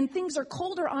wind and things are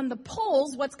colder on the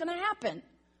poles, what's going to happen?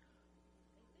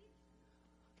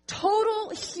 Total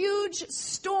huge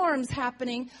storms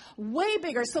happening, way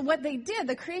bigger. So what they did,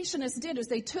 the creationists did, is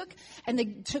they took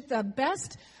the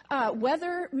best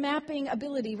weather mapping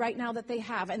ability right now that they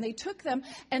have, and they took them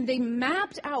and they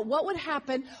mapped out what would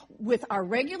happen with our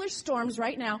regular storms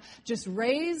right now. Just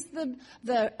raise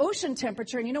the ocean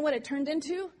temperature, and you know what it turned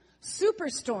into?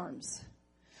 Superstorms.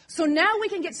 So now we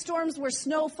can get storms where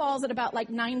snow falls at about like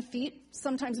 9 feet,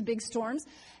 sometimes big storms.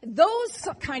 Those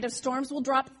kind of storms will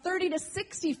drop 30 to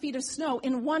 60 feet of snow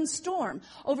in one storm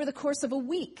over the course of a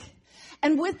week.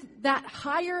 And with that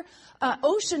higher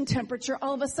ocean temperature,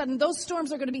 all of a sudden, those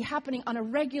storms are going to be happening on a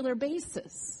regular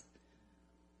basis.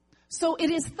 So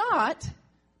it is thought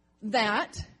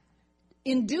that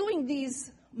in doing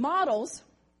these models,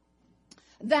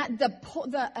 that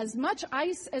as much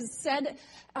ice as said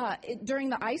during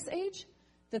the Ice Age,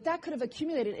 that could have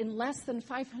accumulated in less than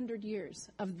 500 years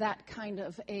of that kind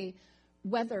of a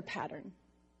weather pattern.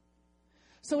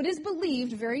 So it is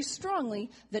believed very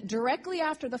strongly that directly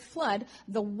after the flood,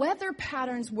 the weather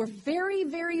patterns were very,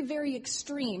 very, very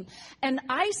extreme. And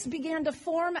ice began to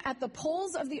form at the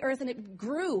poles of the earth, and it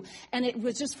grew. And it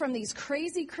was just from these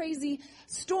crazy, crazy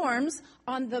storms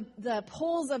on the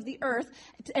poles of the earth.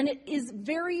 And it is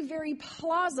very, very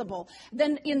plausible.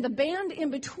 Then in the band in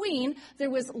between,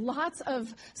 there was lots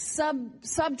of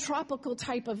subtropical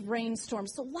type of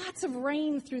rainstorms. So lots of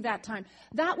rain through that time.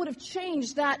 That would have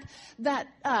changed that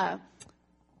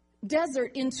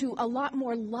desert into a lot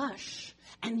more lush.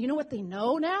 And you know what they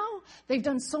know now? They've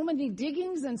done so many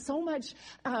diggings and so much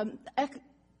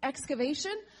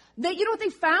excavation. You know what they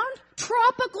found?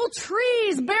 Tropical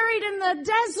trees buried in the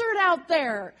desert out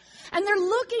there. And they're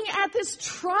looking at this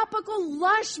tropical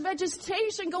lush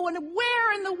vegetation going,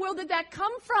 where in the world did that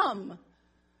come from?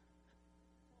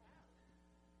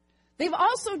 They've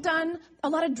also done a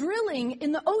lot of drilling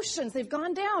in the oceans. They've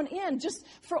gone down in just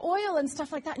for oil and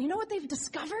stuff like that. And you know what they've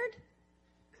discovered?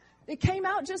 It came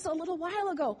out just a little while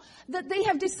ago that they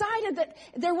have decided that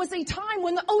there was a time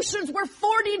when the oceans were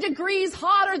 40 degrees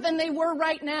hotter than they were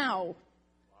right now.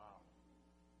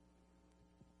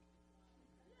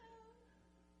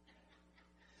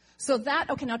 So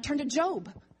okay, now turn to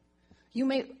Job. You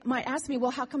might ask me, well,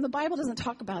 how come the Bible doesn't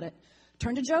talk about it?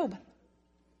 Turn to Job.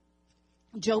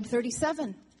 Job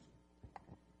 37.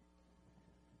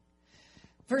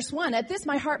 Verse 1, at this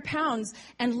my heart pounds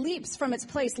and leaps from its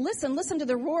place. Listen to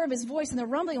the roar of his voice and the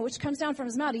rumbling which comes down from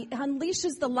his mouth. He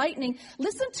unleashes the lightning.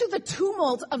 Listen to the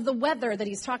tumult of the weather that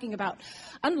he's talking about.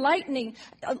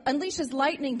 Unleashes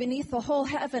lightning beneath the whole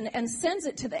heaven and sends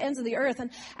it to the ends of the earth.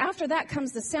 And after that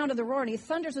comes the sound of the roar, and he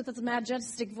thunders with his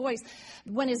majestic voice.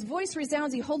 When his voice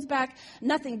resounds, he holds back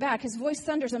nothing back. His voice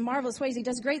thunders in marvelous ways. He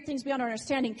does great things beyond our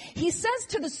understanding. He says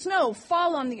to the snow,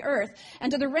 fall on the earth,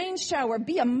 and to the rain shower,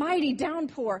 be a mighty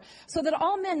downpour. So that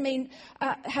all men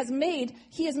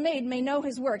he has made may know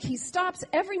his work. He stops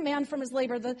every man from his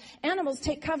labor. The animals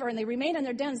take cover and they remain in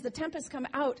their dens. The tempests come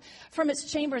out from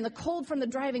its chamber and the cold from the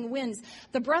driving winds.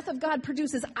 The breath of God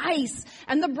produces ice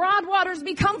and the broad waters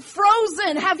become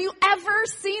frozen. Have you ever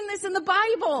seen this in the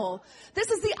Bible? This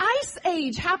is the ice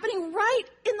age happening right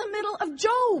in the middle of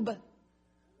Job.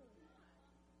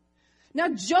 Now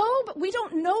Job, we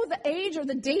don't know the age or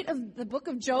the date of the book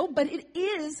of Job, but it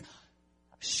is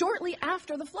shortly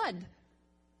after the flood.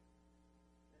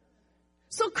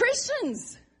 So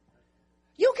Christians,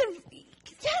 you can,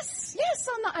 yes,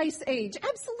 on the ice age,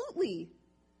 absolutely.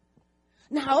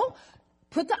 Now,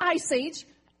 put the ice age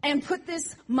and put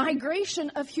this migration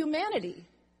of humanity.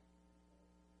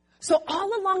 So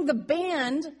all along the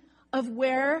band of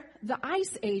where the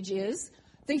ice age is,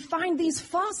 they find these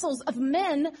fossils of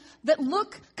men that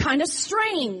look kind of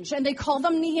strange, and they call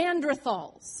them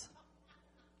Neanderthals.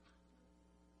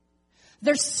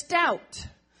 They're stout.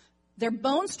 Their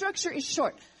bone structure is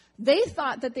short. They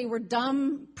thought that they were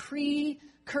dumb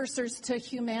precursors to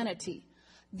humanity.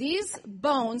 These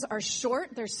bones are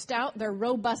short, they're stout, they're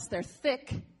robust, they're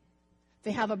thick.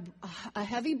 They have a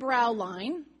heavy brow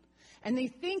line, and they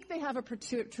think they have a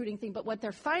protruding thing, but what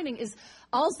they're finding is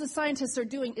all the scientists are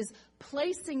doing is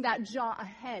placing that jaw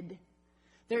ahead.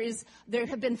 There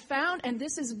have been found, and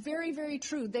this is very, very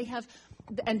true,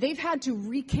 they've had to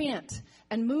recant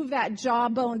and move that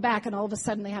jawbone back, and all of a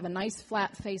sudden they have a nice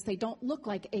flat face. They don't look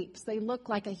like apes. They look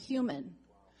like a human.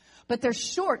 But they're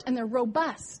short and they're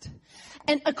robust.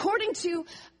 And according to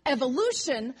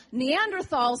evolution,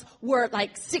 Neanderthals were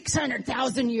like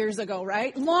 600,000 years ago,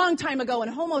 right? Long time ago.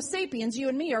 And Homo sapiens, you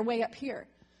and me, are way up here.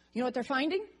 You know what they're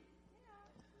finding?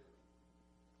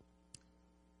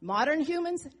 Modern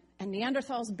humans and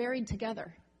Neanderthals buried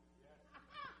together.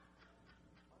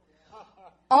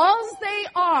 All they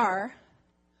are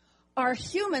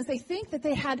humans. They think that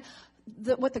they had,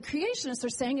 what the creationists are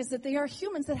saying is that they are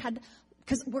humans that had,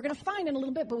 because we're going to find in a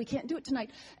little bit, but we can't do it tonight,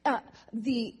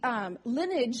 the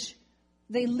lineage,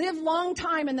 they live long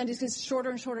time and then it gets shorter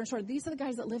and shorter and shorter. These are the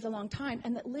guys that lived a long time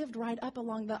and that lived right up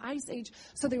along the ice age.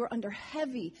 So they were under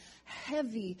heavy,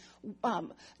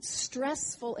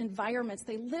 stressful environments.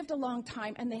 They lived a long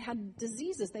time and they had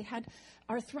diseases. They had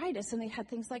arthritis and they had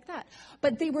things like that.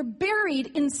 But they were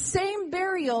buried in same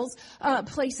burials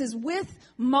places with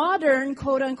modern,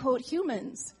 quote unquote,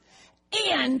 humans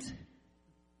and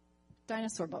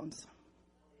dinosaur bones.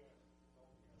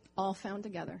 All found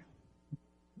together.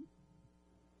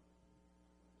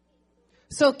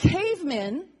 So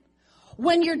cavemen,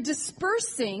 when you're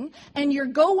dispersing and you're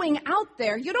going out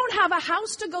there, you don't have a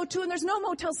house to go to and there's no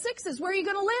Motel 6s. Where are you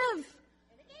going to live?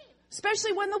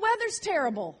 Especially when the weather's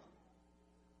terrible.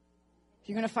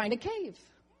 You're going to find a cave.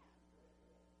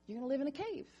 You're going to live in a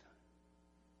cave.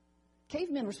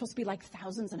 Cavemen were supposed to be like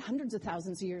thousands and hundreds of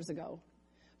thousands of years ago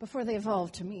before they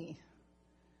evolved to me.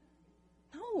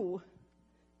 No,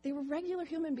 they were regular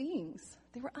human beings.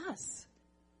 They were us.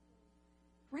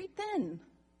 Right then.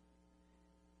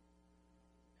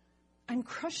 I'm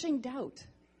crushing doubt.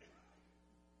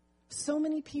 So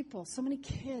many people, so many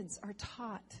kids are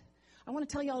taught. I want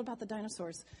to tell you all about the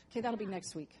dinosaurs. Okay, that'll be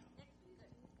next week.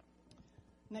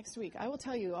 Next week, I will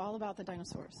tell you all about the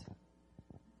dinosaurs.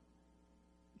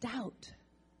 Doubt.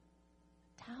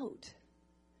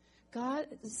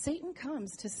 Satan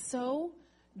comes to sow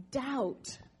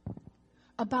doubt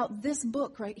about this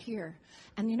book right here.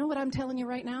 And you know what I'm telling you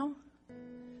right now?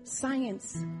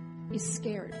 Science is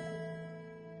scared.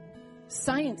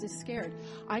 Science is scared.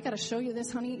 I got to show you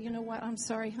this, honey. You know what? I'm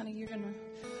sorry, honey.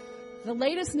 The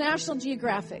latest National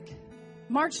Geographic,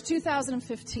 March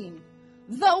 2015.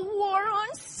 The war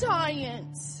on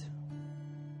science.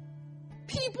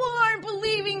 People aren't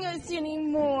believing us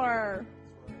anymore.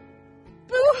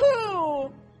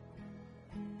 Boo-hoo!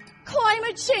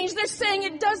 Climate change, they're saying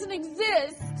it doesn't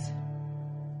exist.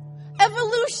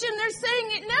 Evolution, they're saying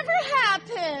it never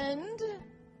happened.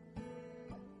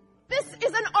 This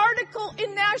is an article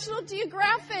in National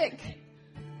Geographic.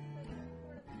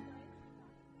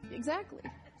 Exactly.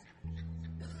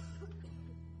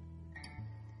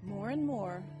 More and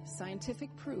more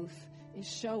scientific proof is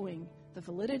showing the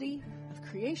validity of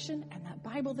creation and that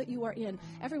Bible that you are in.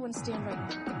 Everyone stand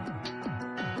right now.